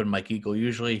Open Mike Eagle.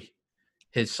 Usually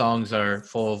his songs are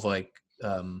full of like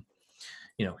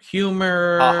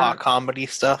humor, comedy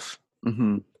stuff.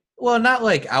 Mm-hmm. Well, not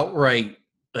like outright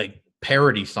like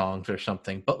parody songs or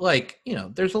something, but like,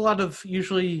 there's a lot of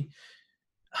usually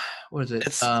what is it?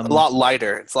 It's a lot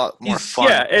lighter. It's a lot more fun.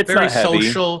 Yeah, it's very not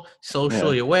heavy.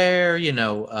 socially aware,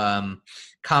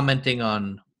 commenting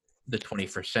on the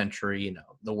 21st century,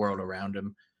 the world around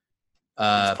him.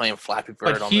 He's playing Flappy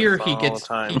Bird but on here the phone all the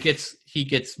time. he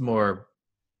gets more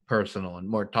personal and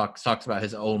more talks about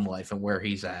his own life and where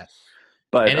he's at.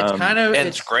 But and it's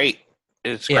it's great.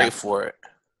 It's great for it.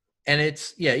 And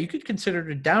it's you could consider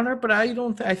it a downer, but I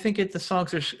think the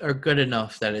songs are good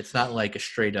enough that it's not like a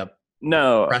straight up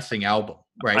depressing album,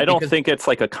 right? I don't think it's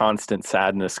like a constant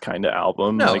sadness kind of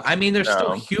album. No, like, I mean there's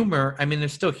still humor.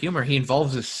 He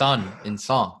involves his son in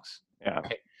songs. Yeah.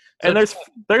 Right? And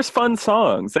there's fun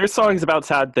songs. There's songs about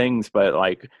sad things, but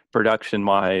like production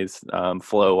wise,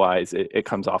 flow wise, it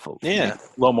comes off a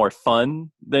little more fun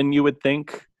than you would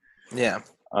think. Yeah.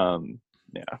 What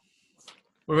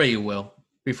about you, Will?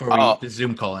 Before the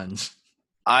Zoom call ends.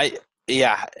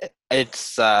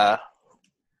 It's it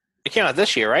came out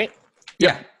this year, right?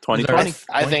 Yeah, 2020.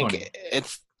 I think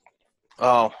it's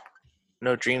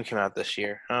No Dream came out this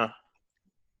year, huh?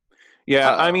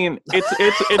 Yeah, I mean,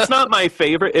 it's not my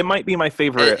favorite. It might be my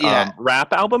favorite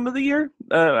rap album of the year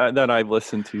that I've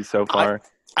listened to so far.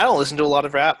 I don't listen to a lot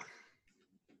of rap,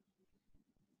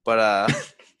 but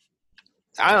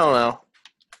I don't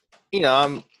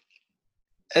know.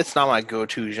 It's not my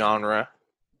go-to genre,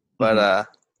 but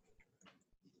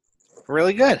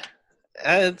really good.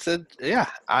 I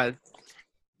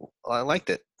liked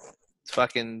it. It's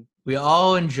fucking. We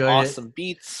all enjoyed awesome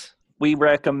beats. We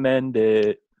recommend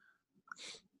it.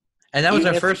 And that was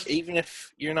our first. Even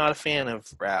if you're not a fan of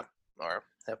rap or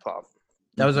hip hop.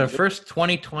 That was our first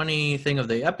 2020 thing of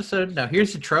the episode. Now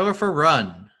here's the trailer for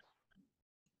Run.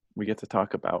 We get to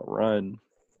talk about Run.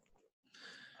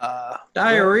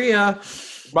 Diarrhea.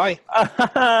 Bye.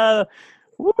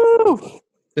 Woo!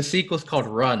 The sequel's called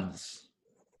Runs.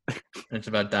 And it's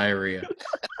about diarrhea.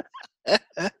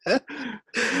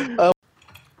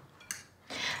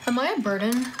 Am I a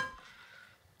burden?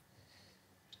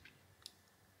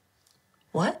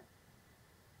 What?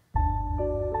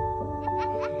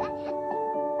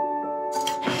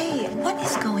 Hey, what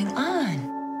is going on?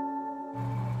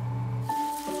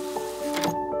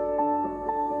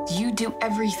 You do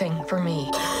everything for me.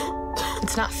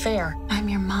 It's not fair. I'm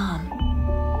your mom.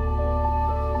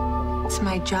 It's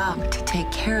my job to take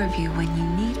care of you when you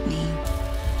need me.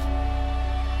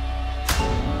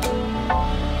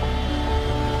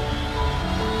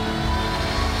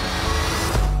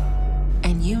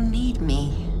 And you need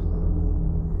me.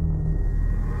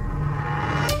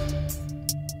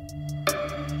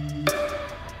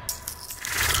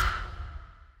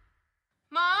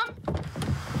 Mom?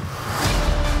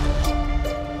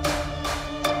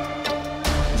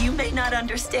 You may not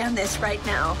understand this right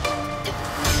now,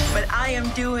 but I am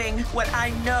doing what I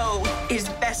know is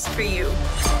best for you.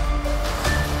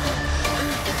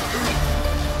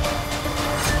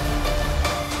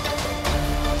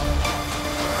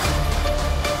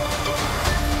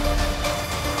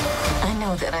 I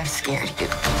know that I've scared you,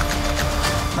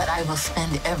 but I will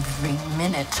spend every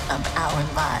minute of our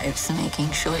lives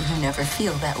making sure you never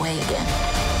feel that way again.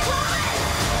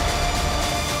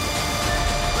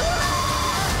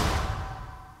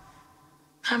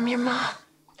 I'm your mom.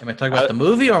 Am I talking about the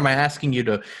movie, or am I asking you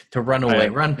to run away,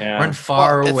 run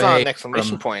far away? It's not an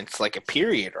exclamation point. It's like a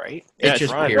period, right? It's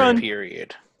just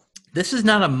period. This is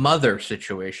not a mother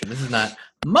situation. This is not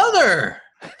mother.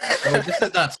 This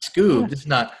is not Scoob. This is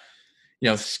not,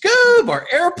 Scoob or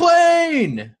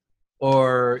Airplane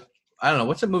or I don't know.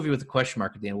 What's a movie with a question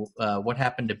mark at the end? What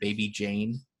happened to Baby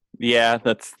Jane? Yeah,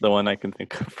 that's the one I can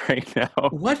think of right now.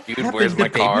 What Dude, happened where's to my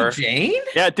Baby car? Jane?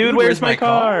 Yeah, dude, where's my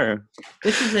car?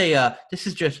 This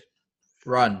is just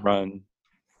run.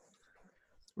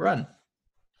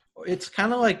 It's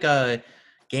kind of like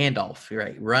Gandalf,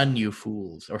 right? Run, you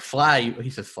fools, or fly. He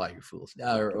says, "Fly, you fools,"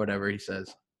 or whatever he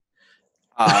says.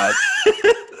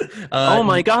 Oh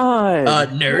my god!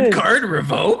 Nerd card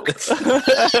revoked.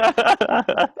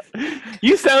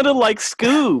 You sounded like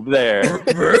Scoob there.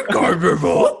 Nerd card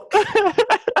revoked.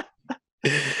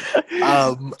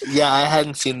 Yeah, I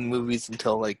hadn't seen the movies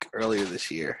until like earlier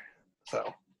this year,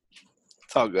 so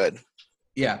it's all good.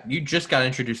 Yeah, you just got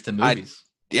introduced to movies.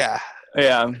 Yeah,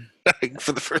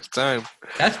 for the first time.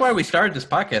 That's why we started this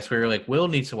podcast. We were like, Will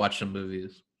needs to watch some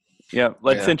movies. Yeah,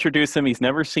 let's introduce him. He's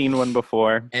never seen one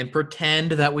before. And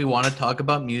pretend that we want to talk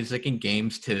about music and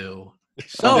games too.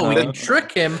 So we can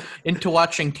trick him into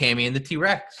watching Tammy and the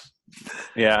T-Rex.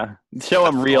 Yeah, show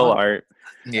him real art.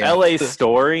 Yeah. LA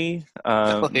Story.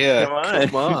 Come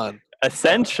on.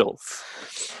 Essentials.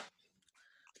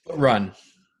 Run.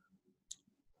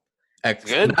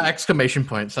 Good. Not exclamation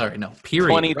point. Sorry, no.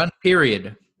 Period. Run.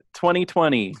 Period.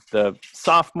 2020, the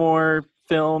sophomore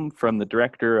film from the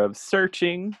director of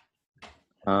Searching.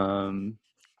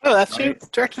 That's who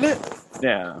directed it.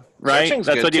 Yeah, right. Searching's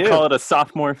That's good what you too. call it, a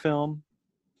sophomore film.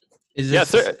 It's a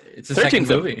second Searching's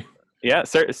movie. Yeah,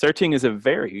 Searching is a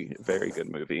very, very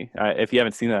good movie. If you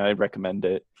haven't seen that, I'd recommend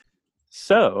it.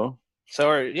 So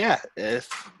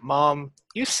if mom,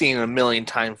 you've seen a million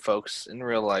times, folks, in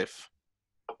real life.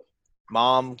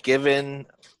 Mom giving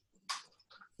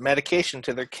medication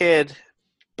to their kid,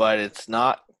 but it's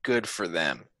not good for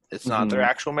them. It's not their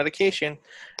actual medication,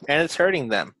 and it's hurting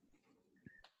them.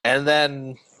 And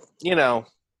then, like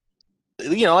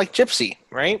Gypsy,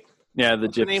 right? yeah, the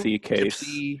What's her name? Gypsy case.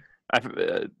 Gypsy,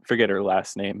 I forget her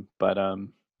last name, but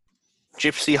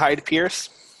Gypsy Hyde Pierce.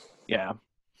 yeah,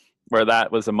 where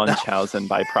that was a Munchausen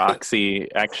by proxy,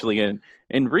 actually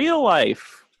in real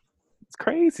life. It's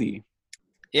crazy.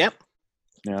 Yep.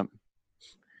 Yeah.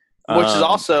 Which is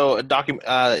also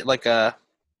a like a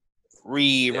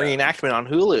reenactment on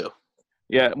Hulu.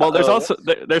 Yeah. Well, there's also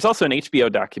an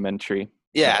HBO documentary.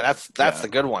 Yeah, that's the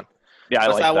good one. Yeah,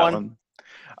 What's I like that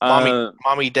one.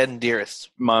 Mommy Dead and Dearest.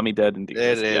 Mommy Dead and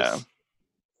Dearest. It is. Yeah.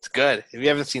 It's good. If you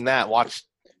haven't seen that, watch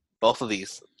both of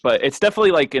these. But it's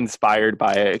definitely like inspired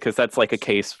by it because that's like a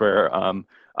case for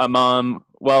a mom.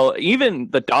 Well, even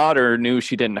the daughter knew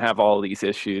she didn't have all these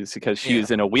issues because she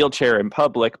was in a wheelchair in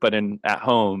public, but at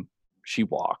home she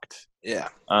walked. Yeah.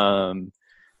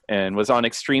 And was on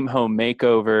Extreme Home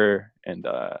Makeover and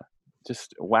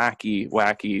just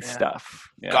wacky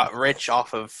stuff. Yeah. Got rich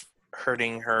off of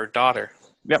hurting her daughter.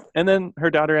 Yep. And then her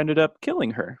daughter ended up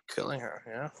killing her.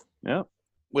 Yeah. Yep.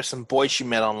 With some boys she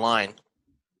met online.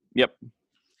 Yep.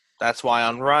 That's why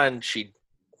on Run she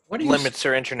limits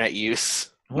her internet use.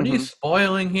 What are you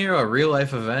spoiling here? A real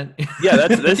life event? Yeah,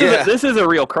 this is a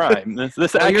real crime.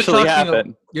 This actually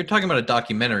happened. You're talking about a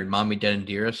documentary, Mommy Dead and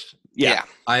Dearest. Yeah.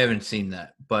 I haven't seen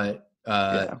that, but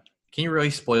can you really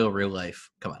spoil real life?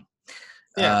 Come on.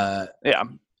 Yeah.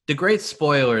 The great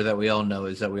spoiler that we all know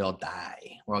is that we all die.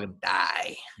 We're all gonna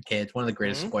die. Okay, it's one of the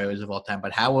greatest spoilers of all time.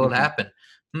 But how will it happen?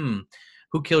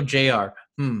 Who killed JR?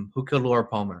 Who killed Laura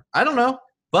Palmer? I don't know.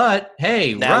 But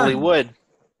hey, Natalie Wood.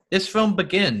 This film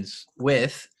begins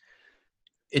with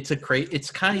it's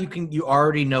kind of you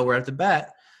already know right off the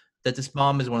bat that this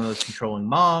mom is one of those controlling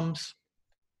moms.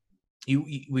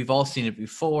 We've all seen it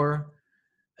before.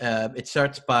 It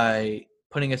starts by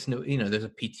putting us in, there's a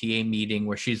PTA meeting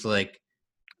where she's like,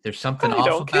 there's something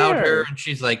off about her, and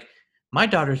she's like, my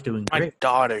daughter's doing great. My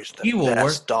daughter's the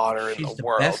best daughter in the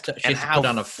world. She has to put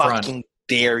on a front. Fucking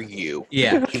dare you?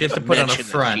 Yeah, she has to put on a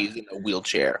front. She's in a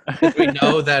wheelchair. We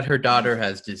know that her daughter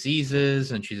has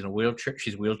diseases and she's in a wheelchair.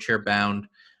 She's wheelchair bound.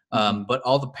 But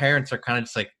all the parents are kind of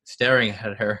just like staring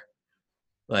at her,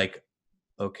 like,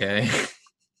 okay,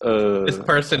 this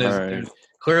person is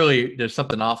clearly there's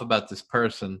something off about this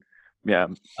person. Yeah,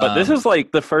 but this is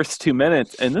like the first 2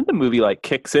 minutes, and then the movie like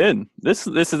kicks in. This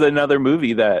is another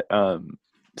movie that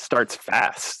starts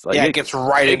fast. Like, it gets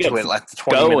right into it, like the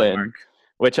 20-minute mark,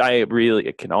 which I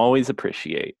really can always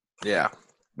appreciate. Yeah.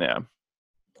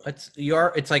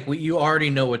 It's like you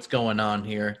already know what's going on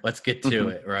here. Let's get to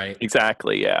it, right?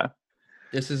 Exactly. Yeah.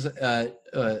 This is a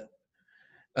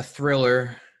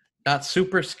thriller, not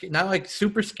like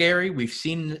super scary. We've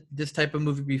seen this type of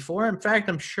movie before. In fact,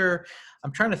 I'm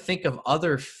trying to think of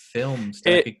other films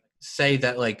that I could say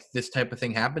that like this type of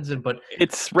thing happens in, but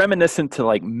it's reminiscent to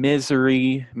like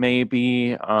Misery,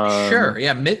 maybe. Sure,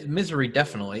 yeah, Misery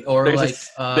definitely. Or there's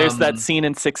that scene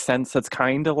in Sixth Sense that's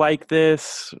kind of like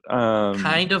this.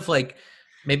 Kind of like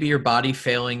maybe your body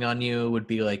failing on you would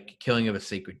be like killing of a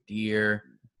sacred deer.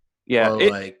 Yeah, Or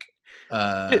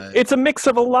it's a mix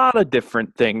of a lot of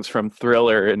different things from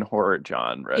thriller and horror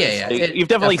genres. Yeah, you've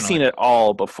definitely seen it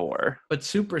all before. But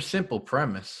super simple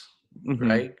premise,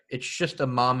 right? It's just a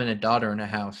mom and a daughter in a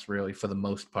house, really, for the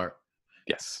most part.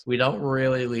 Yes. We don't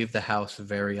really leave the house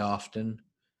very often,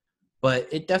 but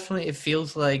it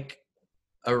feels like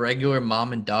a regular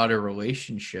mom and daughter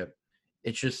relationship.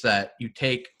 It's just that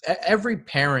every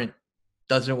parent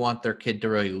doesn't want their kid to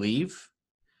really leave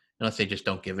unless they just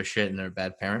don't give a shit and they're a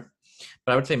bad parent.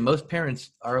 But I would say most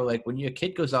parents are like, when your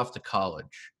kid goes off to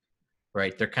college,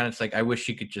 right? They're kind of like, I wish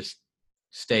you could just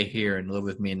stay here and live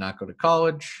with me and not go to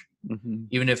college. Mm-hmm.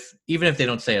 Even if they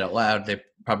don't say it out loud, they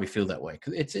probably feel that way.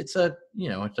 Cause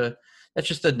that's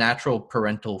just a natural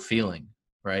parental feeling,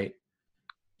 right?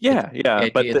 Yeah.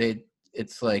 But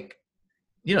it's like,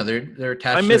 they're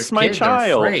attached. I miss my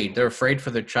child. They're afraid for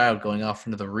their child going off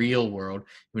into the real world.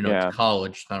 Even though it's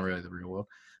college, it's not really the real world,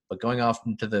 but going off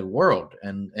into the world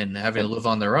and having to live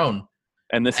on their own.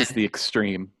 And this is the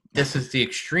extreme. This is the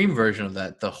extreme version of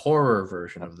that, the horror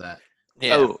version of that.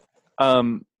 Yeah.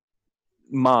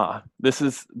 Ma. This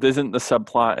isn't the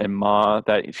subplot in Ma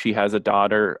that she has a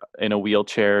daughter in a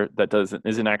wheelchair that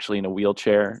isn't actually in a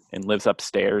wheelchair and lives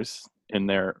upstairs in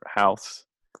their house.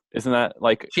 Isn't that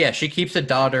like? Yeah, she keeps a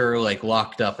daughter like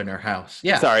locked up in her house.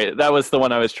 Yeah. Sorry, that was the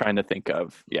one I was trying to think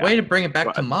of. Yeah. Way to bring it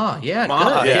back to Ma. Yeah.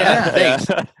 Ma. Good. Yeah. Thanks.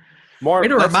 Way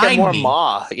to remind more me.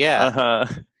 Ma. Yeah. Uh-huh.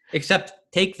 Except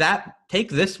take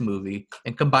this movie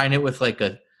and combine it with like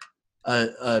a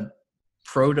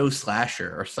proto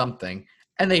slasher or something,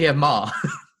 and then you have Ma.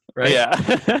 Right? Yeah.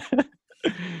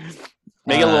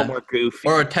 Make it a little more goofy.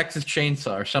 Or a Texas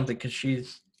Chainsaw or something, because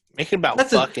she's making about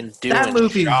fucking doing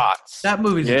shots. That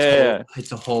movie's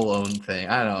it's a whole own thing.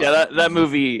 I don't know. Yeah, that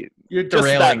movie. You're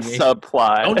derailing me.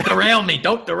 Subplot. Don't derail me.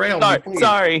 Don't derail me. Please.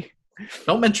 Sorry.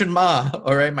 Don't mention Ma.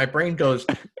 All right, my brain goes.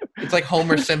 It's like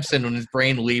Homer Simpson when his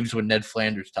brain leaves when Ned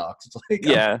Flanders talks. It's like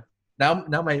now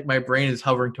my brain is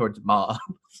hovering towards Ma.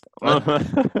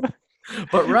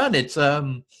 But Run, it's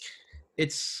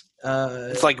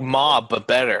like Ma but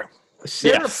better.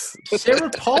 Sarah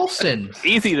Paulson.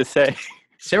 Easy to say.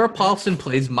 Sarah Paulson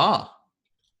plays Ma.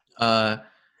 And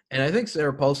I think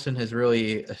Sarah Paulson has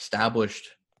really established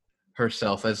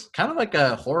herself as kind of like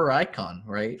a horror icon,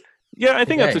 right? Yeah, I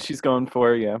think that's what she's going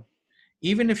for, yeah.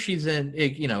 Even if she's in,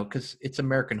 because it's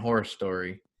American Horror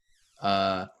Story,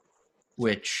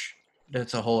 which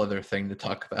that's a whole other thing to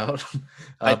talk about.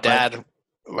 My dad,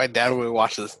 when we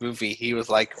watched this movie, he was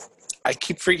like, I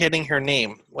keep forgetting her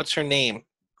name. What's her name?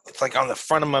 It's like on the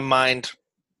front of my mind.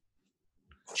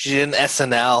 She's in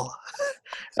SNL.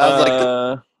 I was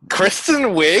like,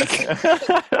 Kristen Wiig?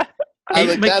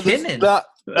 McKinnon.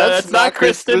 That's not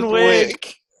Kristen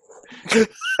Wiig.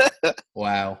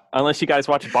 Wow. Unless you guys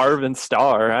watch Barb and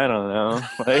Star, I don't know.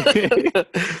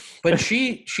 But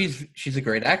she's a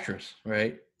great actress,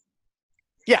 right?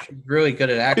 Yeah. She's really good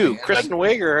at acting. Who? Kristen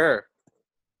Wiig or her?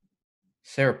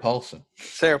 Sarah Paulson.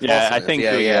 Sarah Paulson. Yeah, I think I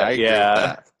agree with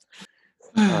that.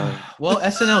 Well,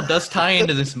 SNL does tie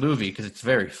into this movie because it's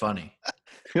very funny.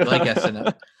 I like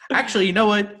SNL. Actually, you know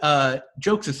what?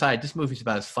 Jokes aside, this movie's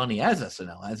about as funny as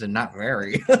SNL, as in not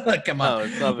very. Come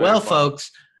on. Well,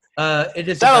 folks, it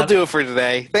is. That'll do it for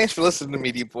today. Thanks for listening to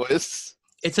Media Boys.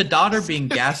 It's a daughter being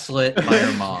gaslit by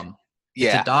her mom.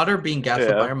 Yeah. It's a daughter being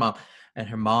gaslit by her mom, and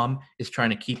her mom is trying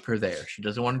to keep her there. She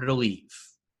doesn't want her to leave.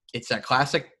 It's that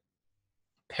classic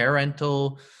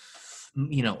parental,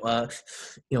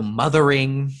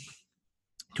 mothering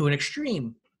to an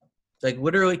extreme, like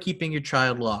literally keeping your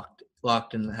child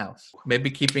locked in the house. Maybe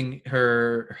keeping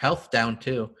her health down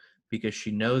too, because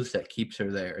she knows that keeps her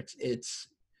there. It's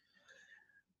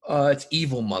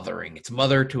evil mothering. It's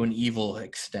mother to an evil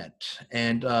extent.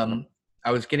 And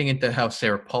I was getting into how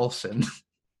Sarah Paulson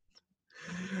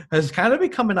has kind of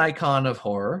become an icon of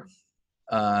horror.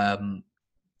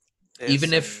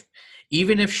 Even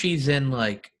if she's in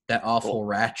like that awful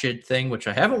Ratched thing, which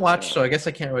I haven't watched, so I guess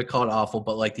I can't really call it awful,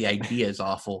 but like the idea is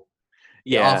awful.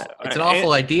 Yeah. It's an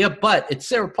awful idea, but it's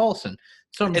Sarah Paulson.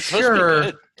 So I'm it's sure,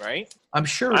 good, right? I'm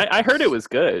sure. I heard it was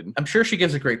good. I'm sure she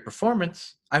gives a great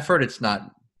performance. I've heard it's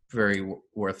not very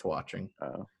worth watching.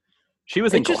 She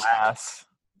was in Glass.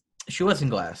 She was in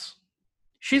Glass.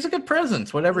 She's a good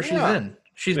presence, whatever she's in.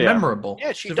 She's memorable.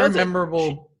 Yeah, she's a very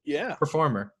memorable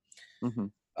performer. Mm-hmm.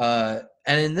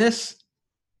 And in this,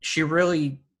 she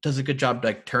really does a good job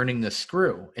like turning the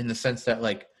screw, in the sense that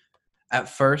like at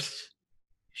first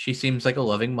she seems like a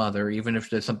loving mother, even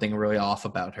if there's something really off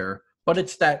about her. But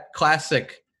it's that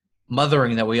classic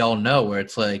mothering that we all know, where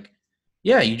it's like,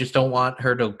 yeah, you just don't want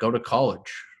her to go to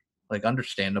college. like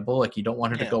understandable. Like you don't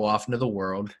want her to go off into the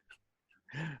world,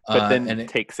 but then and it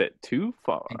takes it too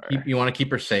far. You want to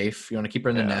keep her safe. You want to keep her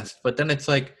in the nest, but then it's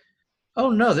like, oh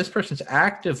no, this person's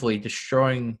actively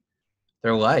destroying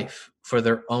their life for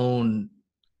their own,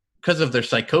 because of their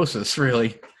psychosis,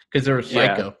 really, because they're a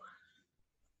psycho.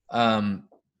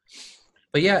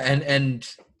 But yeah, and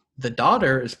the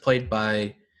daughter is played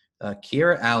by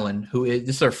Kiera Allen, this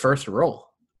is her first role.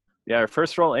 Yeah, her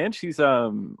first role, and she's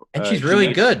she's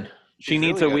really good. She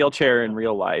needs a wheelchair in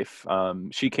real life.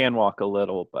 She can walk a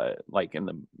little, but like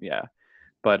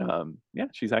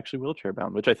she's actually wheelchair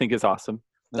bound, which I think is awesome.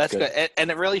 That's good.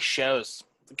 And it really shows,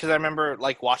 because I remember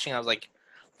like watching, I was like,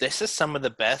 this is some of the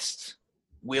best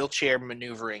wheelchair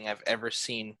maneuvering I've ever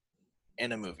seen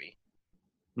in a movie.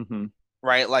 Mm-hmm.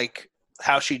 Right? Like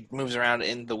how she moves around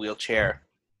in the wheelchair.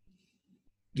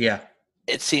 Yeah.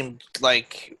 It seemed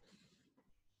like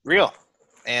real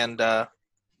and not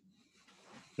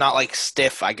like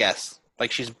stiff, I guess.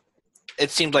 Like it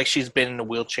seemed like she's been in a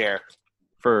wheelchair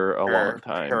for a long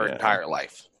time. Her entire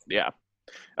life. Yeah.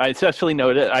 I especially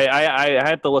noted, I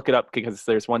had to look it up because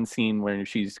there's one scene where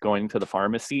she's going to the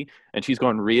pharmacy and she's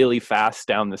going really fast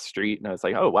down the street. And I was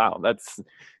like, oh, wow, that's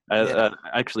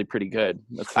actually pretty good.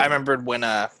 I remembered when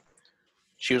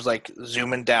she was like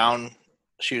zooming down.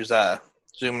 She was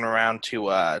zooming around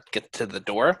to get to the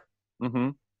door. Mm-hmm.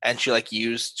 And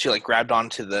she grabbed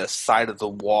onto the side of the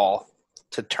wall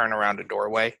to turn around a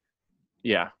doorway.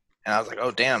 Yeah. And I was like, oh,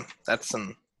 damn, that's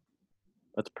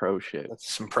pro shit.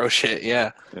 That's some pro shit,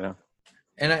 yeah. Yeah.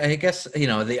 And I guess,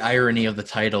 the irony of the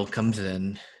title comes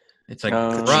in. It's like,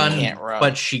 run,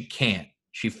 but she can't.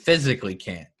 She physically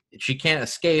can't. She can't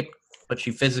escape, but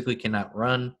she physically cannot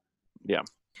run. Yeah.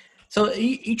 So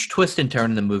each twist and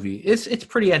turn in the movie, it's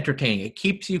pretty entertaining. It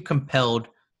keeps you compelled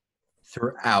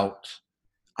throughout.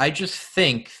 I just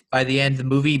think by the end, the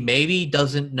movie maybe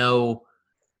doesn't know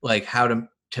like how to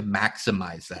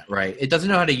maximize that, right? It doesn't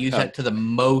know how to use that to the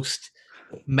most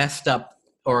messed up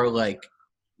or like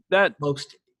that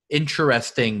most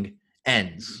interesting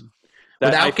ends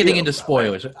without getting into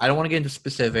spoilers. I don't want to get into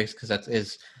specifics because that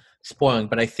is spoiling,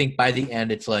 but I think by the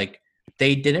end it's like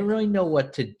they didn't really know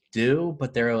what to do,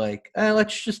 but they're like,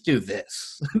 let's just do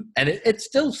this. And it's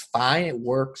still fine, it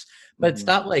works, but it's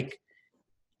not like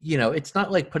it's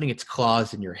not like putting its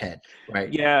claws in your head,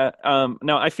 right? Yeah.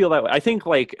 No, I feel that way. I think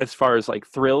like as far as like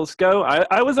thrills go,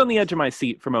 I was on the edge of my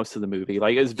seat for most of the movie.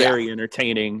 Like it's very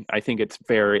entertaining. I think it's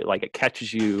very like it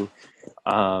catches you.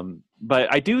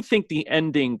 But I do think the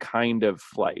ending kind of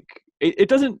like it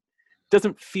doesn't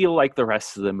feel like the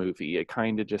rest of the movie. It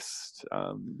kind of just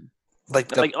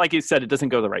like you said, it doesn't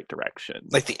go the right direction.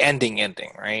 Like the ending,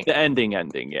 right? The ending,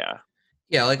 yeah.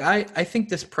 Yeah, like I think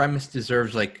this premise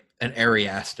deserves like an Ari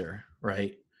Aster,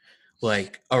 right?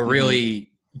 Like a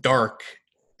really dark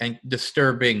and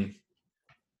disturbing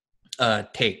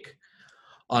take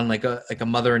on like a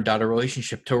mother and daughter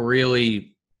relationship to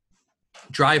really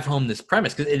drive home this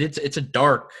premise, because it's a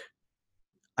dark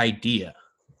idea,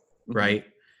 right?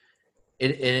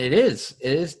 It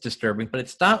is disturbing, but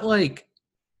it's not like,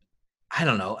 I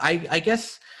don't know. I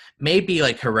guess maybe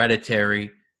like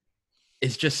Hereditary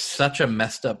is just such a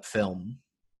messed up film,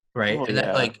 right? Oh, and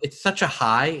that like it's such a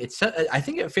high. I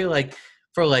think I feel like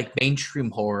for like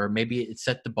mainstream horror, maybe it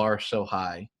set the bar so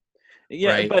high.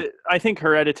 Yeah, right? But I think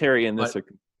Hereditary and this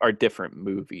are different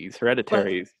movies.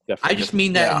 Hereditary is definitely. I just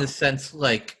mean that in the sense,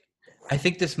 like, I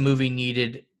think this movie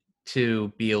needed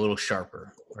to be a little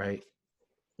sharper, right?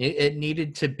 It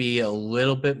needed to be a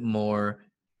little bit more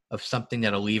of something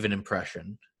that'll leave an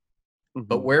impression.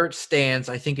 But where it stands,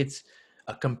 I think it's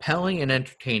a compelling and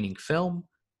entertaining film,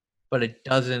 but it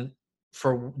doesn't,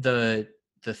 for the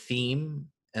theme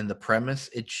and the premise,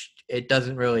 it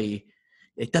doesn't really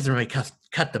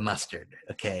cut the mustard.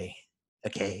 Okay.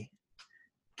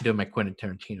 Doing my Quentin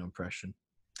Tarantino impression.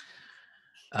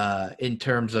 In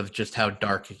terms of just how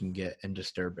dark it can get and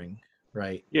disturbing,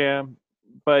 right? Yeah,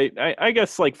 but I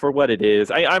guess like for what it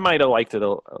is, I might have liked it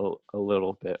a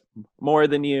little bit more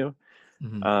than you.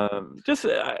 Just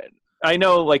I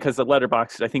know, like, because the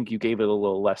Letterboxd, I think you gave it a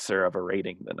little lesser of a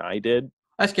rating than I did.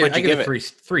 That's good. I give it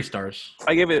three stars.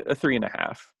 I gave it a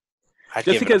 3.5. I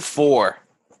give it a 4.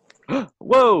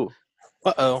 Whoa!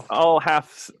 Uh-oh! All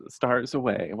half stars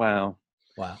away. Wow.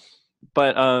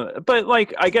 But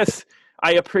like, I guess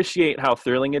I appreciate how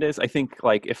thrilling it is. I think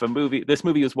like if this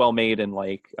movie was well made and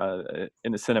like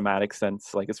in a cinematic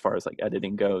sense, like as far as like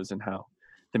editing goes and how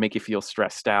they make you feel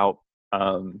stressed out.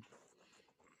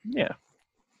 Yeah,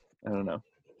 I don't know.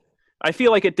 I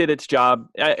feel like it did its job.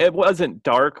 It wasn't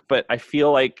dark, but I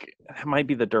feel like it might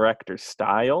be the director's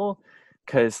style,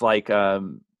 because like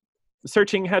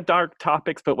Searching had dark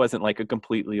topics, but wasn't like a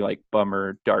completely like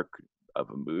bummer dark of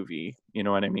a movie. You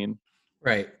know what I mean?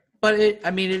 Right. But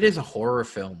it is a horror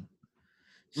film.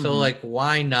 So like,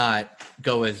 why not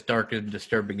go as dark and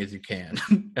disturbing as you can?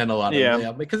 And a lot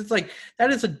of because it's like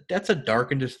that's a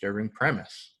dark and disturbing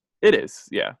premise. It is,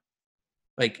 yeah.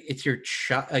 Like it's your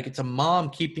child, like it's a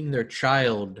mom keeping their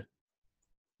child,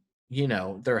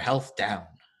 their health down,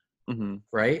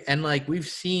 right? And like we've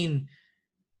seen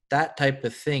that type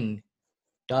of thing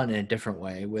done in a different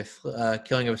way with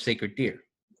Killing of a Sacred Deer,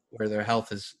 where their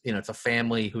health is, it's a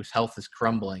family whose health is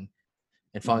crumbling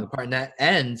and falling apart, and that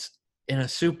ends in a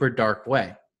super dark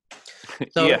way.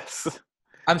 So yes.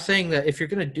 I'm saying that if you're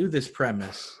going to do this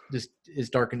premise, this is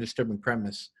dark and disturbing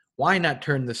premise, why not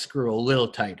turn the screw a little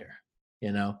tighter?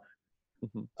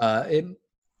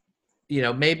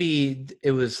 Maybe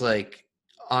it was like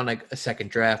on a second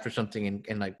draft or something,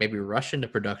 and like maybe rush into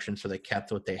production so they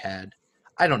kept what they had.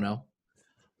 I don't know,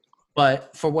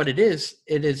 but for what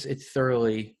it's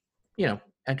thoroughly,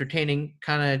 entertaining,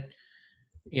 kind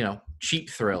of, cheap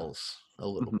thrills a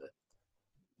little bit.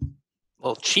 A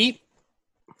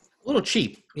little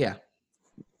cheap, yeah.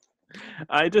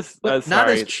 I just but not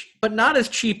as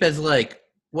cheap as like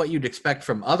what you'd expect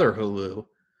from other Hulu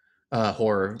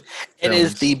horror It films.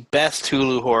 is the best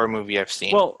Hulu horror movie I've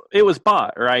seen. Well, it was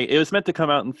bought, right? It was meant to come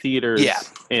out in theaters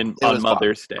on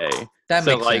Mother's Day. That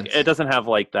makes like sense. It doesn't have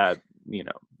like that,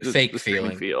 fake the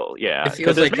feeling. Feel. Yeah, it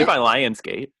feels like it's made by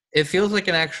Lionsgate. It feels like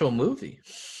an actual movie.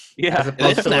 Yeah,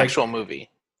 it's an actual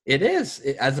movie. It is,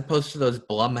 as opposed to those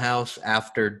Blumhouse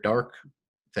After Dark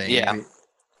things. Yeah,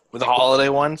 with the holiday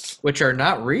ones, which are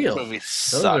not real. Movies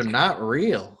those suck. are not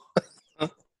real.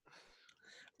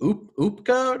 Oop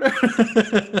code.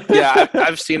 Yeah,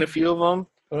 I've seen a few of them.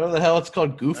 What the hell? It's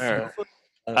called Goof. I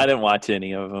didn't watch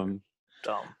any of them.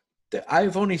 Dumb.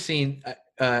 I've only seen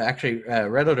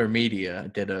Red Letter Media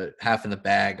did a half in the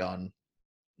bag on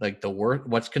like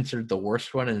what's considered the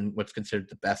worst one and what's considered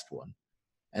the best one,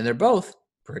 and they're both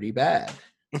pretty bad,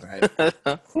 right?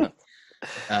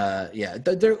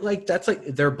 They're like that's like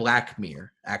their Black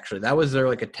Mirror. Actually, that was their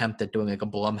like attempt at doing like a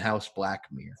Blumhouse Black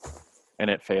Mirror,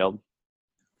 and it failed.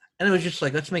 And it was just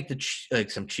like, let's make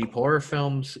some cheap horror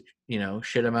films,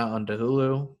 shit them out onto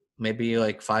Hulu. Maybe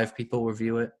like 5 people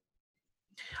review it.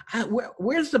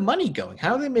 Where's the money going?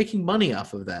 How are they making money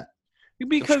off of that?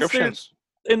 Because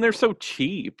they're so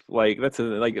cheap. Like like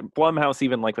Blumhouse,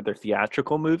 even like with their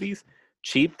theatrical movies,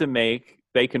 cheap to make.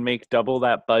 They can make double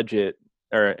that budget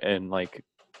and like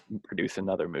produce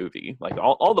another movie. Like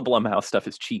all the Blumhouse stuff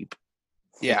is cheap.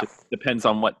 Yeah, it just depends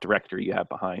on what director you have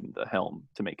behind the helm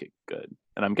to make it good.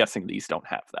 And I'm guessing these don't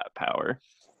have that power.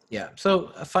 Yeah. So,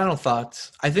 final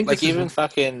thoughts. I think like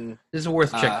this is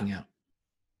worth checking out.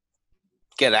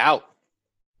 Get Out.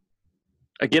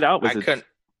 Get Out was.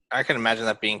 I couldn't imagine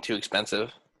that being too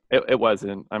expensive. It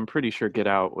wasn't. I'm pretty sure Get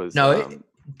Out was. No,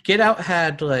 Get Out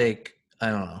had like, I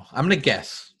don't know. I'm gonna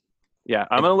guess. Yeah,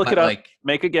 I'm gonna look it up. Like,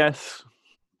 make a guess.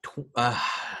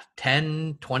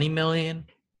 10, 20 million.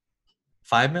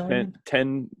 5 million?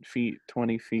 10 feet,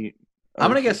 20 feet. I'm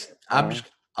going to guess,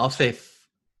 I'll say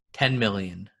 10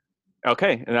 million.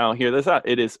 Okay, now hear this out.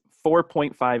 It is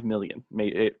 4.5 million.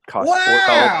 It cost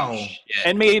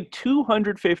and made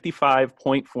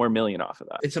 255.4 million off of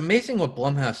that. It's amazing what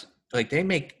Blumhouse, like they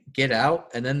make Get Out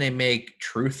and then they make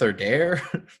Truth or Dare.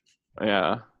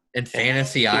 Yeah. And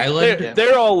Fantasy Island.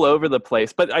 They're all over the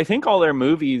place, but I think all their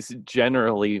movies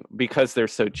generally, because they're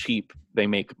so cheap, they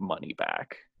make money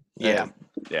back. Yeah.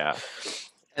 Yeah.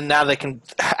 And now they can,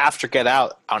 after Get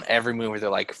Out, on every movie, they're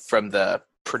like, from the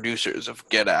producers of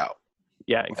Get Out.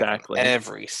 Yeah, exactly.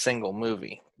 Every single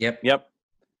movie. Yep.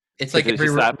 It's like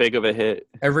it's that big of a hit.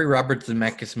 Every Robert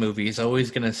Zemeckis movie is always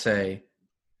going to say,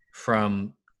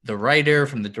 from the writer,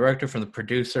 from the director, from the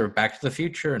producer, Back to the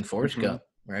Future and Forrest Gump,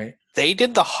 right? They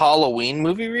did the Halloween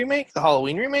movie remake? The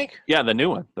Halloween remake? Yeah, the new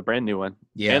one. The brand new one.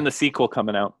 Yeah. And the sequel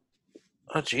coming out.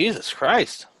 Oh, Jesus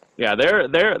Christ. Yeah,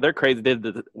 they're crazy. They did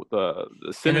the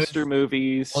Sinister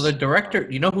movies. Well, the director,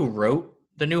 you know who wrote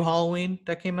the new Halloween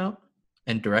that came out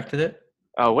and directed it?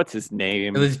 Oh, what's his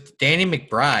name? It was Danny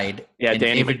McBride. Yeah, and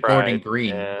David Gordon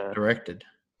Green directed.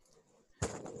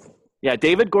 Yeah,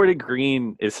 David Gordon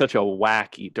Green is such a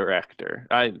wacky director.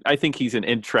 I think he's an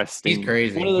interesting. He's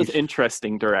crazy. One of those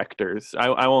interesting directors.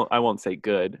 I won't say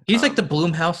good. He's like the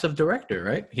Blumhouse of director,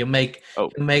 right? He'll make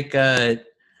a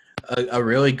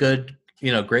really good,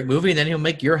 great movie, and then he'll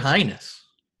make Your Highness.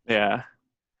 Yeah.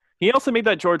 He also made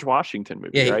that George Washington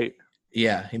movie, right?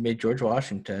 He made George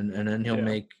Washington, and then he'll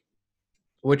make,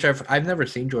 which I've never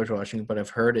seen George Washington, but I've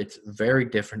heard it's very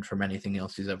different from anything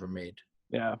else he's ever made.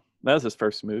 Yeah, that was his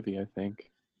first movie, I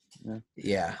think.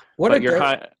 Yeah. What But a you're good,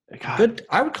 high. good.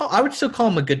 I would still call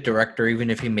him a good director, even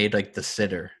if he made like The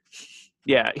Sitter.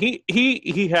 Yeah,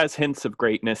 he has hints of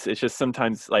greatness. It's just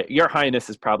sometimes like Your Highness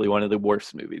is probably one of the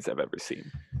worst movies I've ever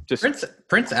seen. Just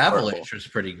Prince horrible. Avalanche was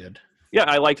pretty good. Yeah,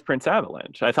 I liked Prince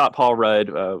Avalanche. I thought Paul Rudd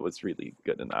was really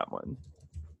good in that one.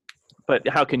 But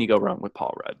how can you go wrong with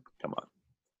Paul Rudd? Come on,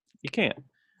 you can't.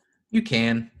 You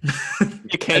can.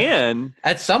 You can.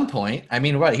 At some point. I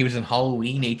mean, what? He was in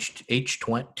Halloween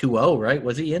H20, right?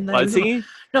 Was he in that? Was he?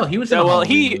 No, he was in a well,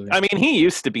 Halloween movie. I mean, he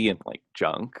used to be in like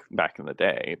junk back in the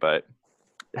day, but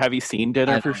have you seen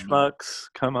Dinner for Schmucks?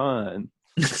 Come on.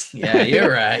 Yeah,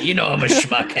 you're right. You know I'm a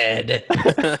schmuck head.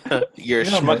 You're a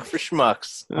schmuck for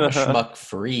schmucks. I'm a schmuck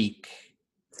freak.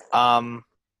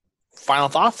 Final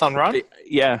thoughts on Run?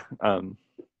 Yeah.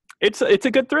 It's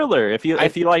a good thriller if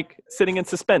you like sitting in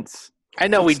suspense. I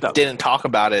know we didn't talk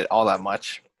about it all that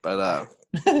much, but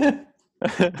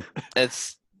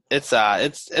it's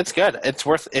good. It's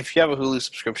worth, if you have a Hulu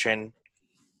subscription,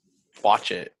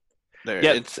 watch it.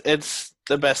 It's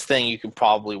the best thing you could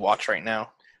probably watch right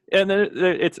now. And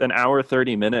it's an hour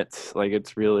 30 minutes. Like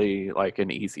it's really like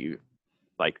an easy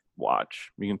like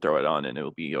watch. You can throw it on and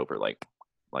it'll be over like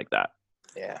that.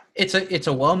 Yeah. It's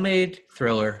a well-made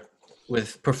thriller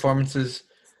with performances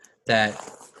that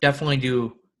definitely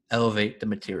do elevate the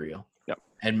material. Yep.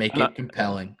 And make it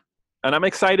compelling. And I'm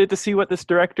excited to see what this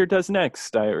director does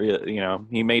next.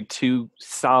 He made 2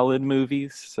 solid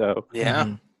movies, so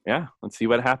yeah, let's see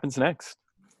what happens next.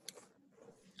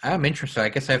 I'm interested. I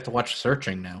guess I have to watch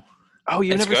Searching now. Oh,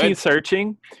 you've never seen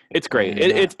Searching? It's great.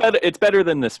 It's better. It's better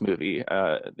than this movie.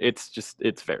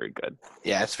 It's very good.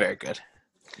 Yeah, it's very good.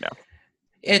 Yeah.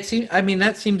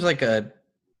 That seems like a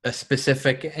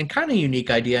specific and kind of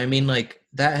unique idea. I mean, like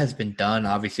that has been done,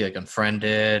 obviously, like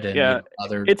Unfriended and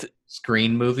other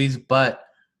screen movies, but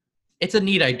it's a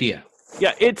neat idea.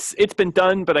 Yeah, it's been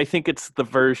done, but I think it's the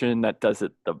version that does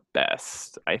it the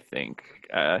best. I think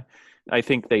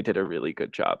they did a really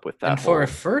good job with that. And for a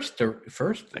first, film.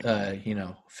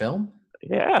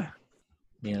 Yeah.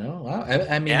 Wow.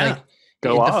 I mean, like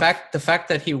the fact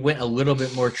that he went a little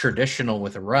bit more traditional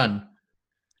with Run.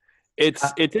 It's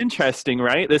interesting,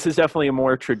 right? This is definitely a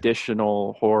more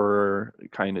traditional horror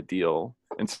kind of deal.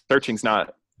 And Searching's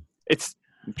not. It's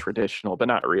traditional, but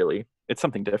not really. It's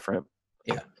something different.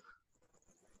 Yeah.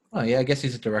 Oh yeah, I guess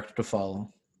he's a director to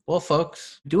follow. Well,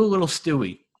 folks, do a little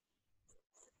Stewie.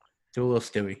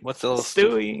 What's a little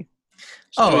Stewie?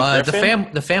 Oh,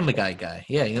 the Family Guy guy.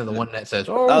 Yeah, the one that says,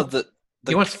 he wants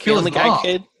to kill his mom.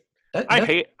 Kid.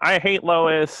 I hate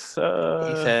Lois. He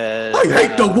says, I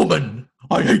hate the woman.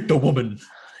 I hate the woman.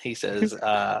 He says,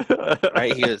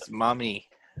 right here is mommy.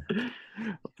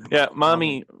 Yeah,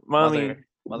 mommy. Mother.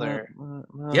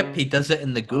 Yep, he does it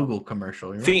in the Google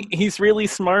commercial. See, he's really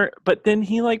smart, but then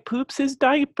he like poops his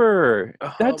diaper.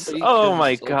 That's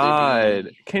my god.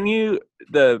 Baby. Can you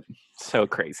so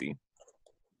crazy.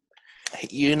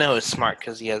 It's smart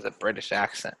because he has a British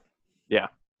accent. Yeah.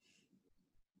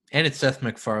 And it's Seth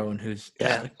MacFarlane, who's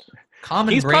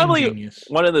he's brain probably genius.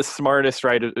 One of the smartest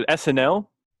writers. SNL,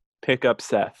 pick up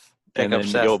Seth.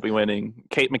 You'll be winning.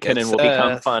 Kate McKinnon will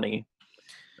become funny.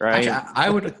 Right? Actually, I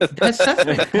would.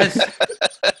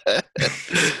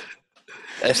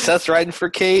 If Seth's writing for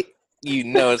Kate,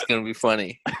 it's going to be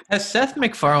funny. Has Seth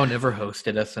MacFarlane ever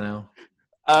hosted SNL?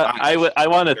 I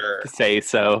want to say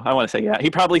so. I want to say yeah. He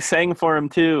probably sang for him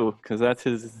too, because that's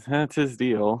his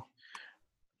deal.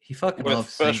 He fucking with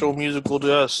loves special singing. Musical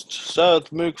guest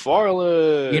Seth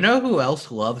MacFarlane. You know who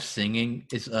else loves singing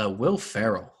is Will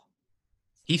Ferrell.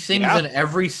 He sings in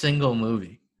every single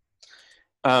movie.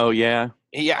 Oh yeah.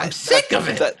 Yeah, I'm sick of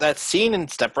it. That scene in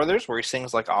Step Brothers where he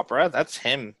sings like opera, that's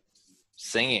him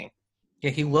singing. Yeah,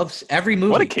 he loves every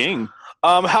movie. What a king.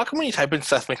 How come when you type in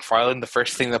Seth MacFarlane, the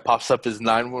first thing that pops up is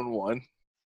 911?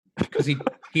 Because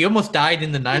he almost died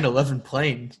in the 9/11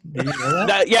 plane. Did you know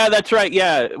that? Yeah, that's right.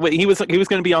 Yeah, he was going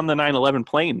to be on the 9/11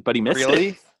 plane, but he missed it.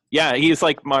 Really? Yeah, he's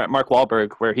like Mark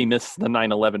Wahlberg, where he missed the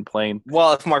 9/11 plane.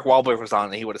 Well, if Mark Wahlberg was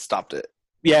on it, he would have stopped it.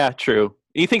 Yeah, true.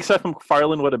 You think Seth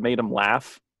MacFarlane would have made him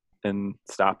laugh and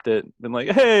stopped it? Been like,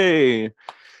 hey,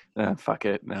 fuck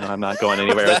it. No, I'm not going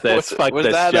anywhere with this. Fuck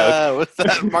this joke. Was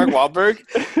that Mark Wahlberg?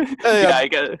 Hey, yeah, I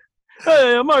get it.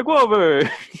 Hey, I'm Mark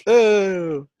Wahlberg.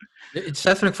 Oh.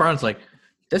 Seth MacFarlane's like,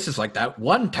 this is like that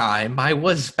one time I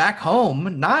was back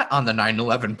home, not on the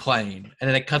 9/11 plane. And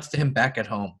then it cuts to him back at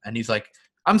home. And he's like,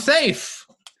 I'm safe.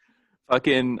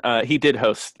 Fucking, he did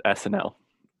host SNL.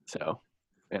 So,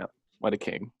 yeah, what a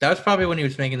king. That was probably when he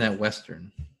was making that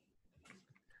Western.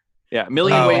 Yeah,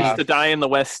 Million Ways to Die in the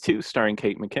West 2, starring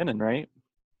Kate McKinnon, right?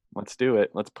 Let's do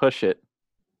it. Let's push it.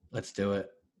 Let's do it.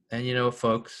 And you know,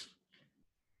 folks,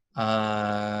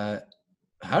 how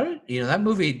did that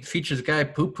movie features a guy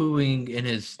poo-pooing in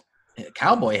his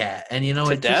cowboy hat, and to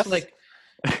it death? just like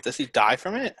Does he die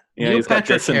from it? Yeah, he's got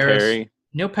dysentery.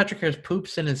 Neil Patrick Harris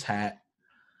poops in his hat,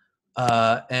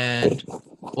 and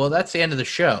well, that's the end of the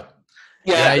show.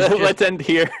 Yeah, let's end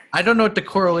here. I don't know what the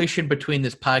correlation between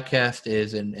this podcast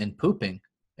is and pooping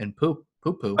and poo.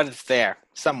 But it's there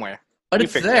somewhere. But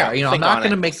it's there. I'm not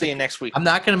going to make. See you next week. I'm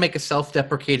not going to make a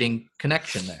self-deprecating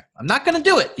connection there. I'm not going to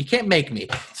do it. You can't make me.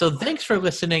 So thanks for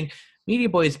listening.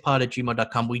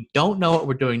 MediaBoysPod@gmail.com. We don't know what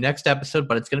we're doing next episode,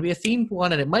 but it's going to be a themed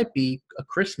one, and it might be a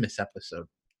Christmas episode.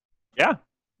 Yeah,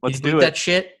 let's do that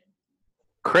shit.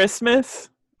 Christmas?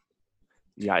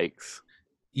 Yikes.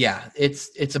 Yeah,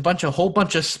 it's a whole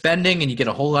bunch of spending, and you get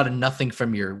a whole lot of nothing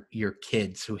from your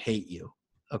kids who hate you.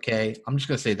 Okay, I'm just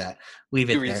gonna say that. Leave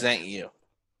it. Who resent you?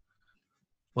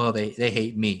 Well, they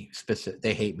hate me.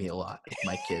 They hate me a lot.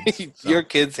 My kids. So. Your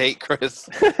kids hate Chris.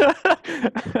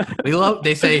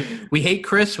 They say we hate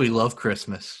Chris. We love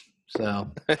Christmas. So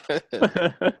put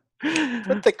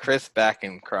the Chris back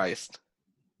in Christ.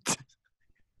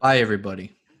 Bye,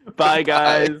 everybody. Bye,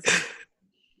 guys.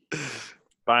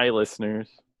 Bye, listeners.